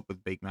didn't grow up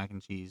with baked mac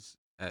and cheese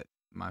at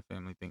my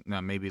family thing.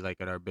 No, maybe like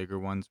at our bigger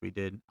ones we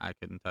did. I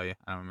couldn't tell you.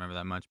 I don't remember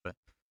that much, but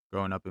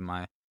growing up in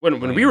my When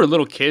we lane, were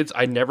little kids,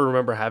 I never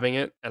remember having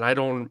it, and I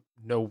don't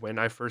know when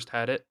I first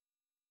had it,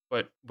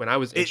 but when I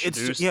was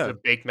introduced yeah, to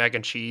baked mac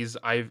and cheese,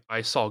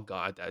 I saw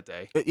God that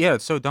day. yeah,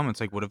 it's so dumb.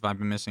 It's like, what have I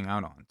been missing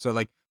out on? So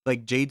like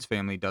Jade's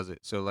family does it.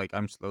 So like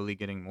I'm slowly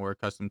getting more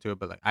accustomed to it,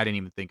 but like I didn't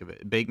even think of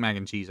it. Baked mac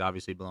and cheese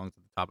obviously belongs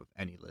at the top of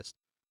any list.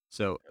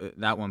 So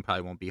that one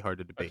probably won't be hard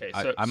to debate. Okay,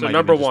 I so might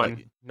even just let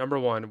you. number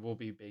one will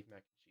be baked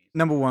mac and cheese.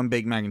 Number one,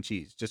 baked mac and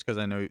cheese, just because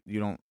I know you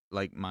don't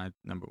like my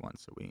number one,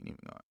 so we ain't even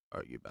gonna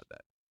argue about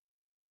that.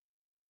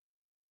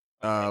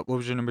 Okay. What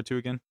was your number two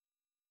again?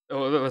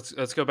 Oh,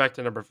 let's go back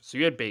to so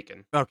you had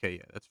bacon. Okay,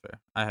 yeah, that's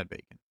fair. I had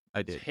bacon.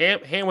 I did.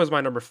 Ham was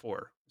my number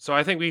four. So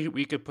I think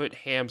we could put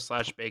ham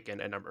slash bacon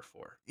at number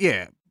four.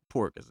 Yeah,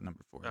 pork is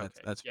number four. Okay,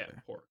 That's yeah,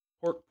 fair. pork.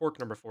 Pork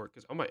number 4,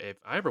 because oh my, if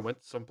I ever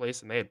went to some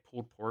place and they had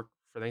pulled pork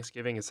for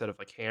Thanksgiving instead of,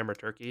 like, ham or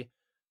turkey,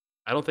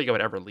 I don't think I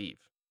would ever leave.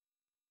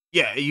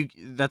 Yeah,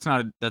 that's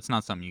not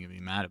something you can be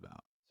mad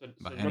about So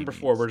by any number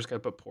 4, we're means. just gonna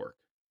put pork.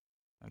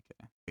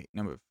 Okay. Wait,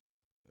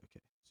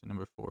 okay. So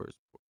number 4 is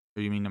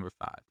or you mean number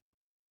 5?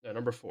 No,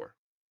 number 4,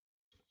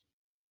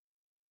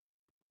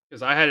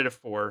 because I had it at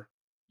 4,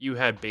 you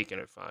had bacon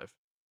at 5.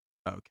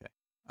 Okay.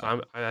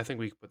 So I think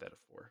we could put that at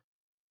 4.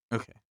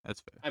 Okay,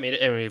 that's fair. I mean,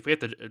 if we have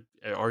to,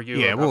 argue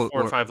Yeah, about we'll 4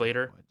 and we'll 5 we'll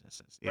later, we'll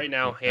adjust this. right Yeah,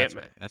 now, that's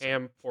right. That's right.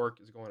 ham, pork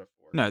is going at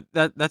 4. No,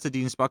 that's a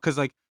decent spot because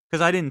I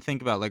didn't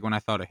think about like when I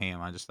thought of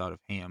ham, I just thought of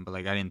ham, but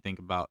like I didn't think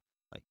about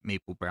like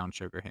maple brown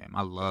sugar ham.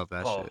 I love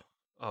that Oh, shit.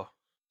 oh,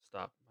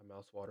 stop, my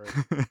mouth's watering.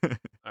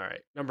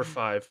 Alright, number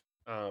 5,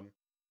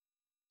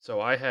 so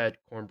I had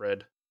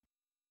cornbread,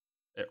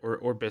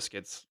 or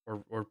biscuits,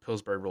 or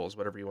Pillsbury rolls,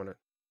 whatever you wanna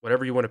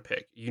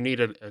pick. You need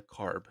a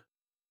carb.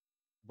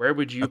 Where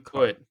would A you carb.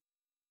 put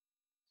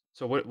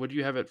so what would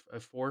you have at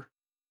 4?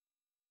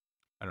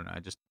 I don't know.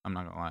 I'm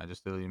not gonna lie. I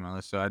just deleted my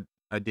list. So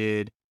I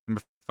did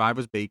number 5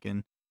 was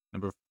bacon.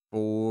 Number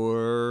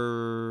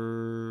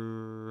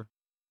 4.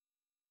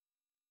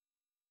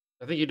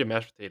 I think you did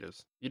mashed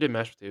potatoes. You did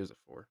mashed potatoes at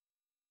 4.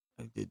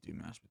 I did do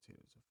mashed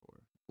potatoes at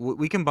 4.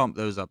 We can bump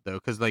those up though,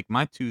 because like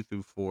my 2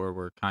 through 4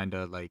 were kind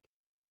of like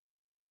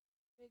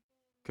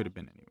could have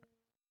been anywhere.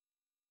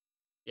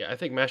 Yeah, I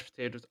think mashed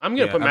potatoes I'm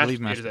gonna Yeah, put I mashed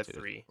believe mashed potatoes at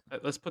potatoes. 3.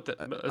 Let's put the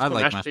let's I put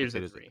like mashed mashed potatoes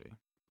at potatoes at 3. 3.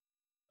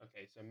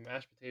 Okay, so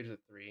mashed potatoes at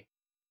 3.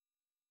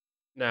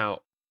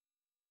 Now,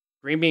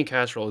 green bean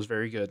casserole is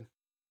very good.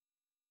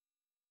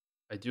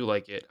 I do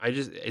like it.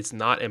 It's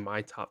not in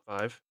my top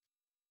 5. And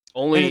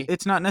Only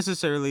it's not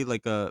necessarily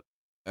like I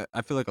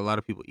feel like a lot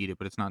of people eat it,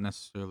 but it's not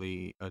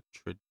necessarily a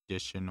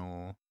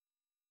traditional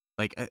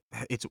like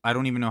it's I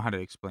don't even know how to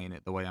explain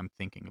it the way I'm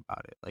thinking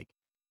about it.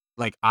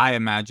 Like I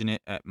imagine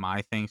it at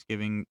my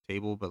Thanksgiving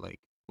table, but like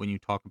when you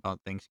talk about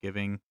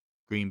Thanksgiving,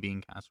 green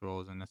bean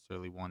casserole isn't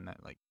necessarily one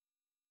that like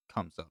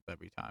comes up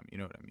every time. You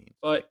know what I mean?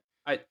 So like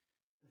but I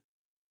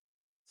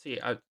see,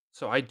 I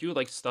do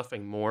like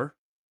stuffing more,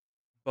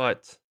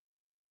 but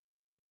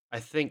I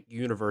think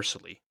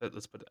universally,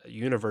 let's put it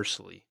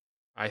universally,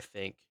 I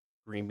think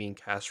green bean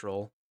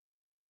casserole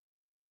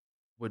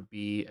would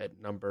be at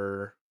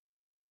number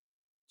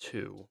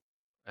 2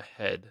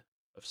 ahead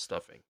of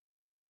stuffing.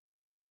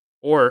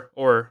 Or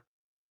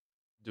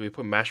do we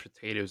put mashed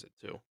potatoes at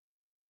 2?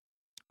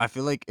 I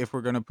feel like if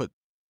we're gonna put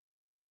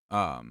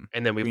And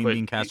then we green put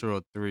bean casserole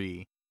at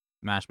 3,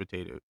 mashed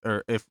potato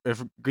or if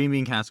green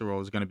bean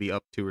casserole is gonna be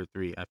up 2 or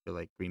 3, I feel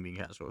like green bean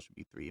casserole should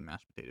be 3,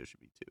 mashed potatoes should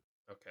be 2.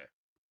 okay.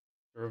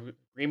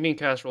 Green bean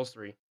casserole's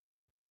 3.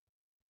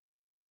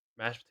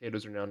 Mashed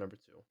potatoes are now number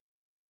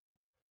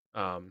 2.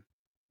 Um,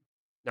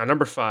 Now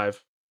number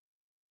 5,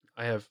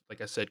 I have,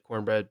 like I said,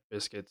 cornbread,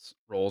 biscuits,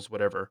 rolls,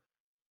 whatever.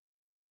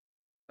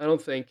 I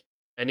don't think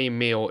any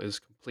meal is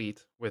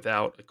complete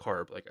without a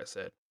carb, like I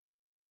said.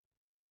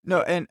 No,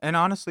 So, and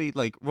honestly,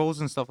 like rolls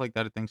and stuff like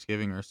that at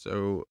Thanksgiving are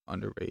so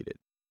underrated.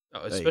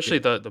 Like especially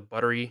the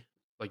buttery,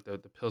 like the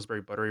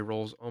Pillsbury buttery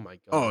rolls. Oh my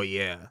oh god.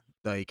 yeah,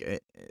 like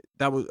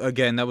that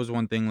was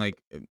one thing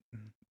like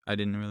I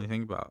didn't really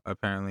think about.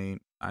 Apparently,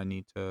 I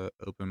need to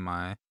open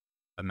my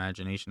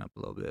imagination up a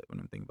little bit when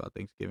I'm thinking about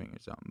Thanksgiving or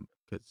something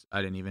because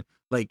I didn't even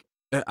like.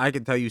 I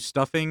can tell you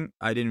stuffing.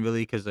 I didn't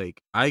really because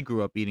like I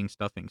grew up eating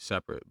stuffing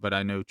separate, but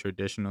I know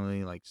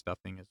traditionally like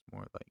stuffing is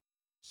more like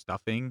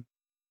stuffing,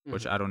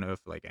 which Mhm. I don't know if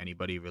like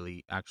anybody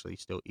really actually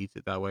still eats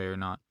it that way or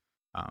not.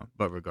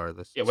 But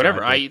regardless, Yeah, so I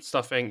whenever I did. eat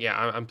stuffing, yeah,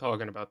 I'm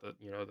talking about the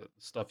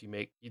stuff you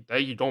make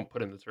that you don't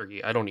put in the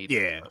turkey. I don't eat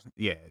that Yeah, stuff.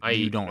 yeah. I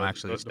You eat, don't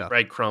actually the stuff.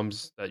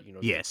 breadcrumbs that, they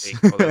Yes.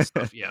 bake, all that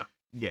stuff, yeah.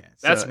 Yeah,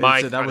 That's my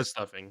so that kind of was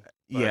stuffing,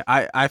 yeah,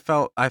 but I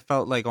felt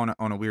like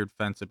on a weird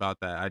fence about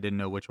that. I didn't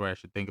know which way I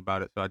should think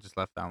about it, so I just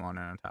left that one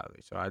there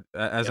entirely. So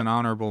as yeah. an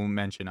honorable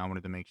mention, I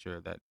wanted to make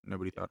sure that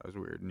nobody Yeah. thought I was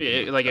weird and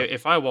Yeah, not like, stuffing.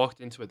 if I walked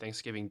into a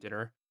Thanksgiving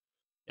dinner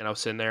and I was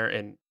sitting there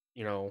and,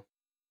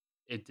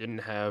 it didn't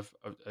have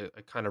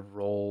a kind of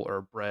roll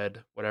or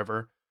bread,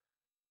 whatever,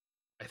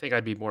 I think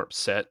I'd be more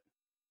upset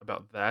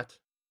about that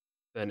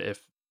than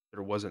if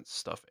there wasn't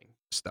stuffing.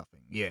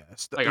 Stuffing, yeah,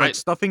 Like, like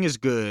stuffing is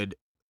good,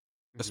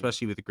 Mhm.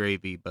 especially with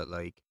gravy, but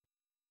like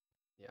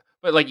Yeah,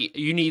 but, like,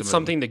 you need some of them,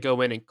 something to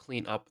go in and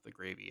clean up the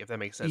gravy, if that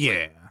makes sense,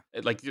 yeah.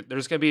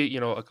 there's gonna be,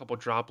 a couple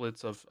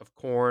droplets of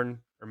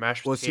corn or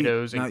mashed Well, see,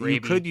 potatoes now and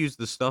you could gravy. use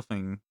the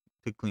stuffing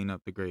to clean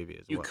up the gravy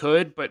as You well,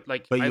 could, but,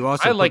 like, but I you I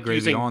also put like gravy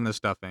using on the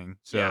stuffing,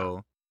 yeah,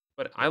 so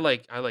but yeah,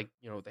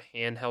 the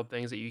handheld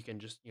things that you can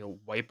just,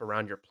 wipe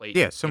around your plate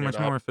yeah, and so clean it much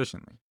more up.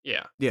 efficiently.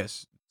 Yeah.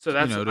 Yes, So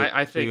that's to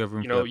I so you think, have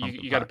room for that you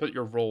pumpkin you gotta pie. put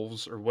your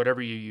rolls or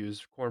whatever you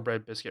use,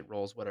 cornbread, biscuit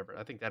rolls, whatever.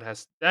 I think that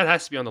has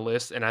to be on the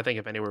list, and I think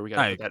if anywhere, we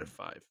gotta I put that at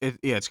agree. 5.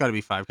 Yeah, it's gotta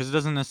be 5 because it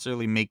doesn't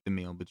necessarily make the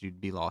meal, but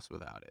you'd be lost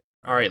without it,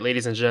 Alright, alright?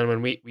 ladies and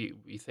gentlemen,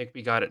 we think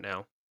we got it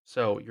now.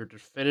 So, your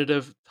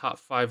definitive top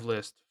 5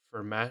 list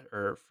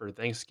for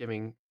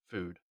Thanksgiving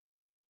food.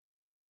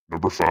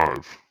 Number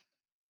 5.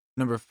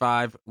 Number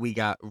 5, we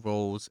got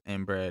rolls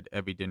and bread.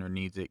 Every dinner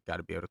needs it,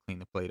 gotta be able to clean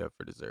the plate up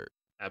for dessert.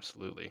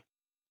 Absolutely.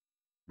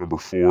 Number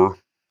 4,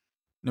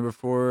 Number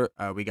 4,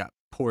 we got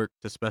pork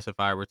to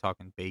specify. We're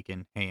talking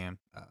bacon, ham,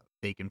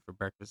 bacon for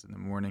breakfast in the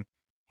morning,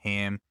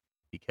 ham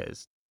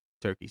because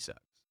turkey sucks.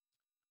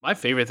 My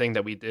favorite thing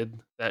that we did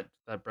that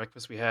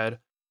breakfast we had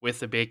with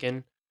the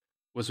bacon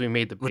was we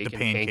made the With the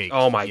bacon pancake.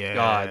 Oh pancakes, my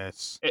god!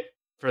 yes.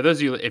 For those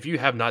of you, if you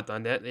have not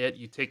done that yet,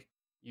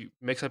 you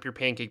mix up your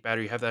pancake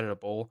batter. You have that in a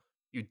bowl.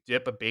 You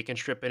dip a bacon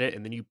strip in it,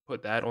 and then you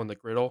put that on the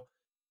griddle.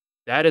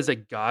 That is a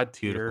god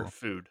tier Beautiful,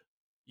 food.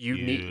 You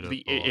need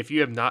beautiful. if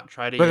you have not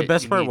tried it But the yet,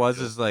 you best part need was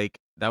to. is, like,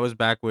 that was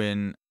back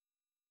when,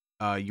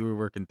 you were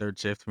working 3rd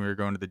shift and we were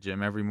going to the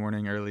gym every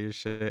morning early as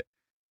shit.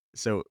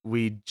 So,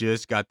 we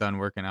just got done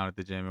working out at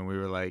the gym and we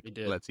were like, We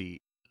did. "Let's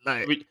eat."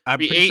 Like, We I'm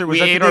we pretty sure ate was we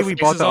that the ate day our we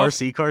bought faces the off.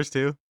 RC cars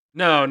too?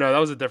 No, no, that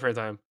was a different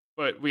time.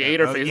 But we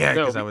ate our Oh, face. yeah,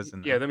 No, 'cause I was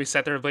in yeah. there. Then we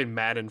sat there and played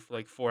Madden for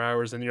like 4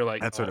 hours, and you're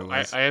like, That's what "Oh, it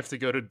I, was. I have to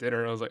go to dinner."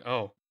 And I was like,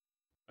 "Oh,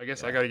 I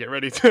guess I Yeah, got to get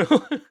ready too."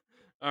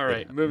 All it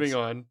right, moving happens.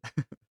 on.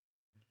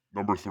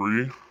 number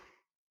 3,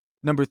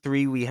 Number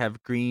 3, we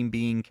have green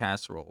bean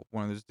casserole.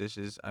 One of those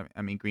dishes.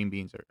 I mean, green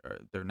beans are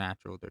they're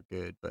natural, they're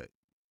good, but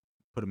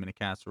put them in a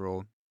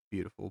casserole,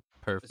 beautiful,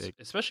 perfect.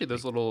 Especially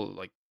those Like, little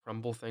like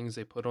crumble things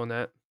they put on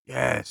that.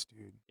 yes,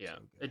 dude, Yeah,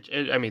 so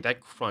good. I mean,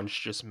 that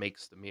crunch just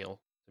makes the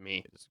meal to me.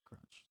 It is a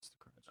crunch. It's the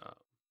crunch. Uh,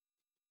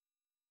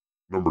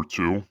 number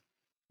 2,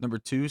 Number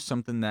 2,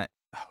 something that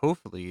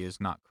hopefully is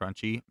not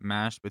crunchy,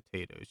 mashed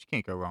potatoes. You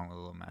can't go wrong with a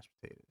little mashed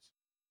potatoes.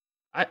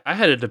 I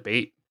had a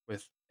debate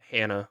with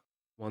Hannah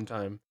one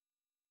time,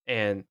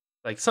 and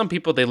like some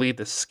people they leave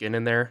the skin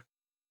in there,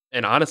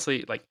 and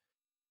honestly, like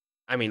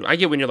I mean, I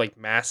get when you're like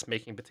mass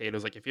making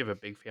potatoes, like if you have a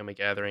big family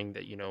gathering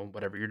that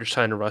whatever you're just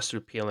trying to rush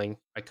through peeling.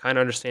 I kind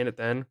of understand it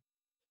then,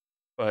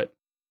 but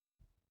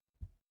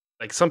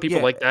like some people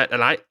Yeah, like that,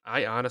 and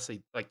I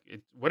honestly like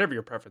it, whatever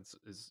your preference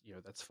is,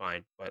 that's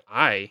fine. But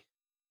I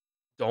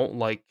don't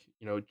like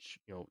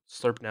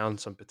slurp down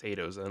some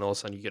potatoes and then all of a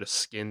sudden you get a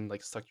skin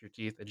like stuck to your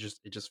teeth. It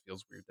just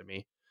feels weird to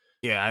me.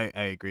 yeah,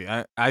 I agree.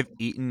 I've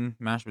eaten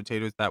mashed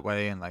potatoes that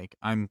way, and, like,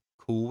 I'm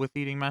cool with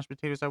eating mashed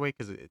potatoes that way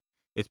because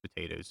it's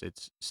potatoes.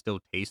 It's still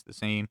tastes the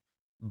same,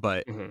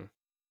 but Hmm.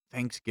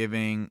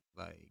 Thanksgiving,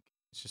 like,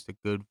 it's just a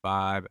good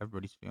vibe.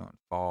 Everybody's feeling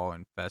fall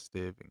and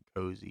festive and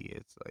cozy.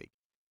 It's like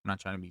I'm not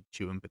trying to be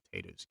chewing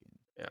potato skin.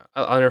 Yeah,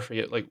 I'll never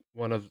forget like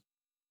one of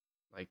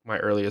like my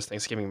earliest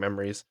Thanksgiving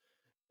memories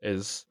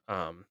is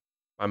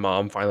my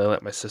mom finally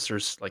let my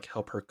sisters like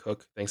help her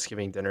cook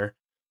Thanksgiving dinner,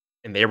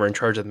 and they were in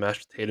charge of the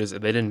mashed potatoes,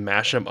 and they didn't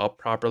mash them up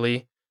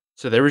properly,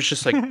 so there was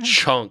just like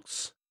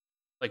chunks,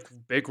 like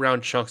big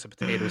round chunks of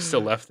potatoes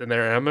still left in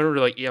there. And I remember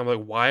like, yeah, I'm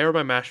like, why are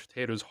my mashed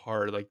potatoes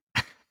hard? Like,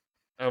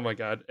 oh my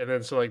god. And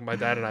then so like my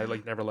dad and I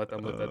like never let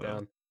them live that Uh,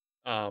 down.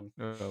 Um,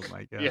 oh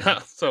my yeah.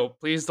 god. So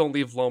please don't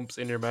leave lumps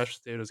in your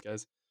mashed potatoes,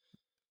 guys.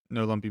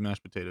 No lumpy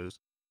mashed potatoes.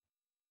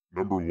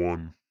 number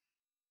 1,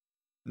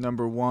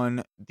 Number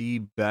 1, the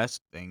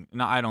best thing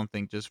no, I don't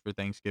think just for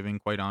Thanksgiving,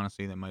 quite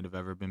honestly, that might have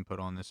ever been put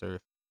on this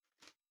earth.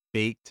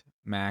 Baked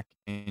mac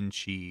and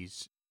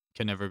cheese.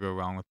 Can never go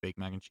wrong with baked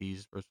mac and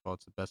cheese. First of all,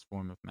 it's the best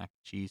form of mac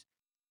and cheese.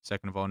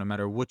 Second of all, no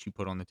matter what you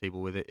put on the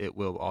table with it, it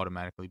will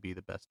automatically be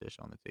the best dish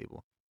on the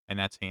table. And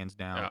that's hands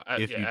down.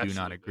 If Yeah, you do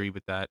not absolutely. agree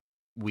with that,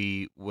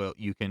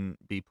 you can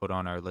be put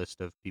on our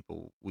list of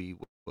people we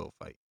will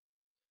fight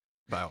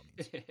by all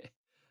means.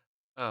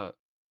 uh,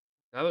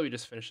 now that we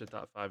just finished the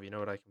top five, you know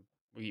what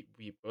we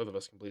both of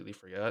us completely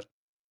forgot.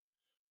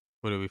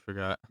 What did we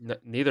forgot?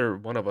 Neither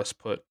one of us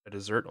put a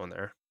dessert on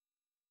there.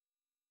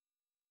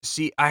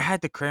 See, I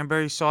had the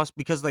cranberry sauce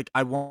because like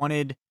I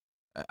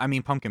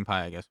mean pumpkin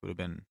pie I guess would have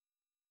been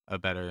a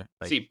better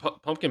like See,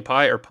 pumpkin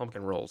pie or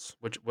pumpkin rolls?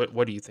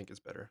 What do you think is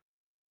better?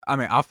 I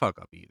mean, I'll fuck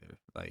up either.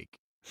 Like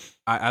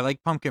I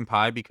like pumpkin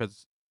pie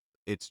because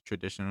it's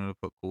traditional to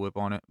put Cool Whip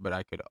on it, but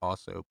I could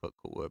also put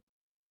Cool Whip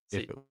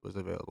if See, it was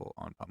available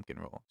on pumpkin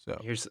roll.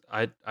 So, here's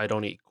I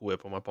don't eat Cool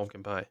Whip on my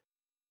pumpkin pie.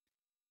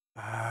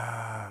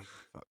 ah,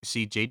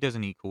 see, Jade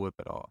doesn't eat Cool Whip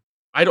at all.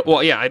 I don't. Like,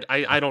 Well, yeah,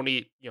 I don't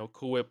eat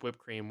Cool Whip, whipped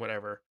cream,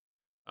 whatever.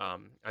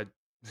 I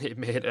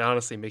it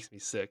honestly makes me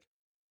sick.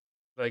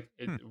 Like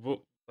hmm,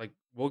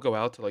 we'll go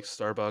out to like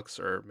Starbucks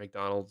or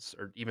McDonald's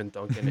or even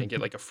Dunkin' and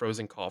get like a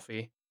frozen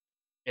coffee.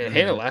 And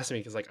Hannah hmm laughs at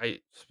me because like I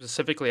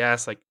specifically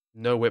asked like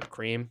no whipped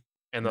cream,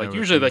 and like no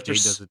whipped usually cream. like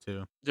Jade does it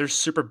too. they're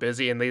super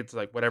busy and they it's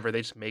like whatever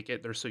they just make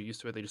it. They're so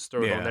used to it they just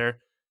throw it on Yeah, there.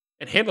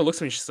 And Hannah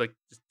looks at me, she's like,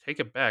 just take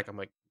it back. I'm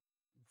like,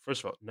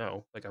 first of all,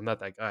 no, like I'm not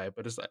that guy.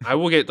 But it's like I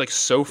will get like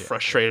so yeah,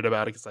 frustrated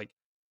about it because I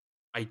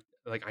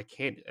I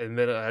can't. And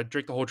then I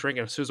drink the whole drink,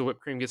 and as soon as the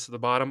whipped cream gets to the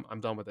bottom,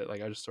 I'm done with it.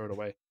 Like I just throw it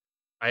away.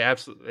 I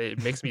absolutely it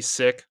makes me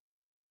sick.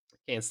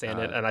 Can't stand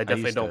it, and I I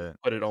definitely used don't to,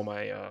 put it on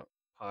my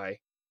pie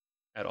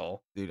at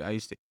all. dude. I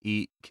used to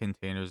eat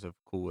containers of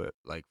Cool Whip,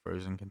 like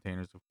frozen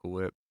containers of Cool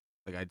Whip.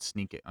 Like I'd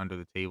sneak it under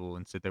the table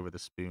and sit there with a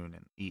spoon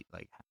and eat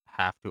like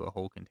half to a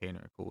whole container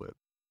of Cool Whip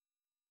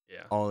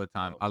Yeah. all the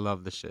time. Um, I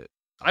love the shit.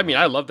 I I mean, love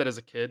I it. loved it as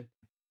a kid.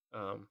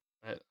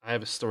 I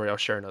have a story I'll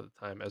share another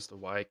time as to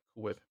why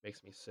Cool Whip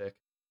makes me sick.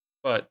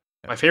 But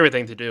Yeah, my favorite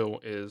thing to do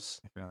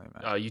is definitely,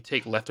 man. you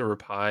take leftover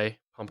pie,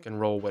 pumpkin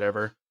roll,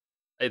 whatever,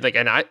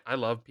 And I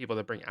love people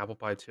that bring apple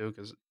pie too,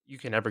 because you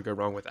can never go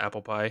wrong with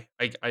apple pie.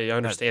 I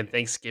understand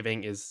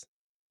Thanksgiving is,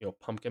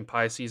 pumpkin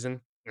pie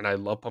season, and I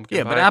love pumpkin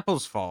Yeah, but pie.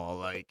 apples fall,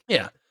 like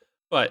Yeah,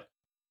 but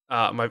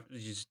you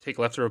just take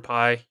leftover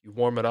pie, you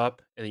warm it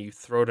up, and then you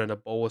throw it in a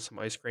bowl with some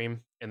ice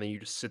cream, and then you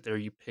just sit there,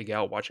 you pig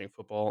out watching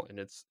football, and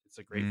it's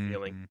a great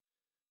feeling. Mhm.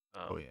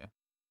 Oh, Um, yeah.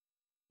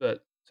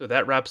 but so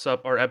that wraps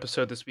up our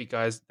episode this week,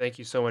 guys. Thank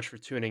you so much for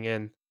tuning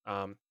in.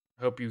 I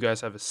hope you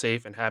guys have a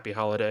safe and happy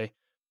holiday.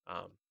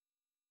 Um,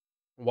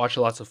 watch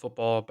lots of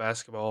football,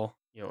 basketball.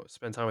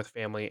 Spend time with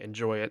family,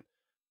 enjoy it.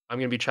 I'm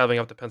gonna be traveling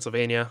up to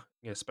Pennsylvania.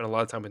 I'm gonna spend a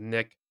lot of time with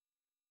Nick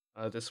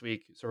this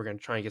week. So we're gonna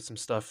try and get some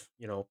stuff,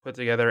 put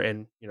together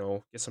and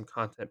get some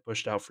content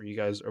pushed out for you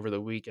guys over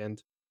the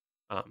weekend.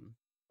 Um,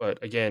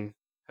 but again,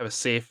 have a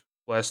safe,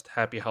 blessed,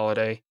 happy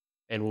holiday,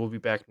 and we'll be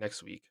back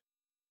next week.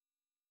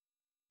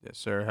 Yes,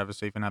 sir. Have a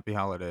safe and happy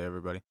holiday,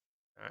 everybody.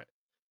 All right.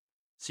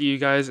 See you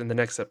guys in the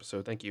next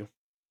episode. Thank you.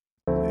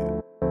 See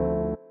ya.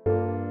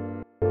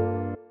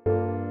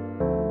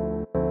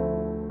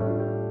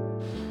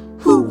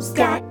 Who's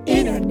got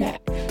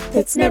internet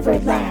that's never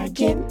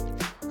lagging?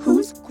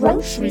 Whose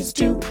groceries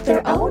do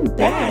their own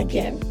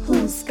bagging?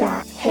 Who's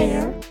got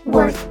hair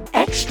worth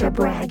extra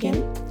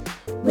bragging?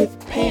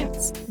 With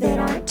pants that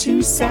aren't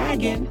too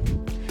sagging,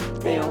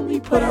 they only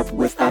put up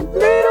with a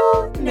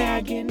little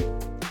nagging.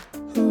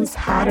 Who's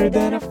hotter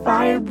than a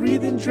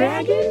fire-breathing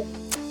dragon?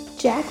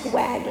 Jack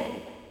Wagon.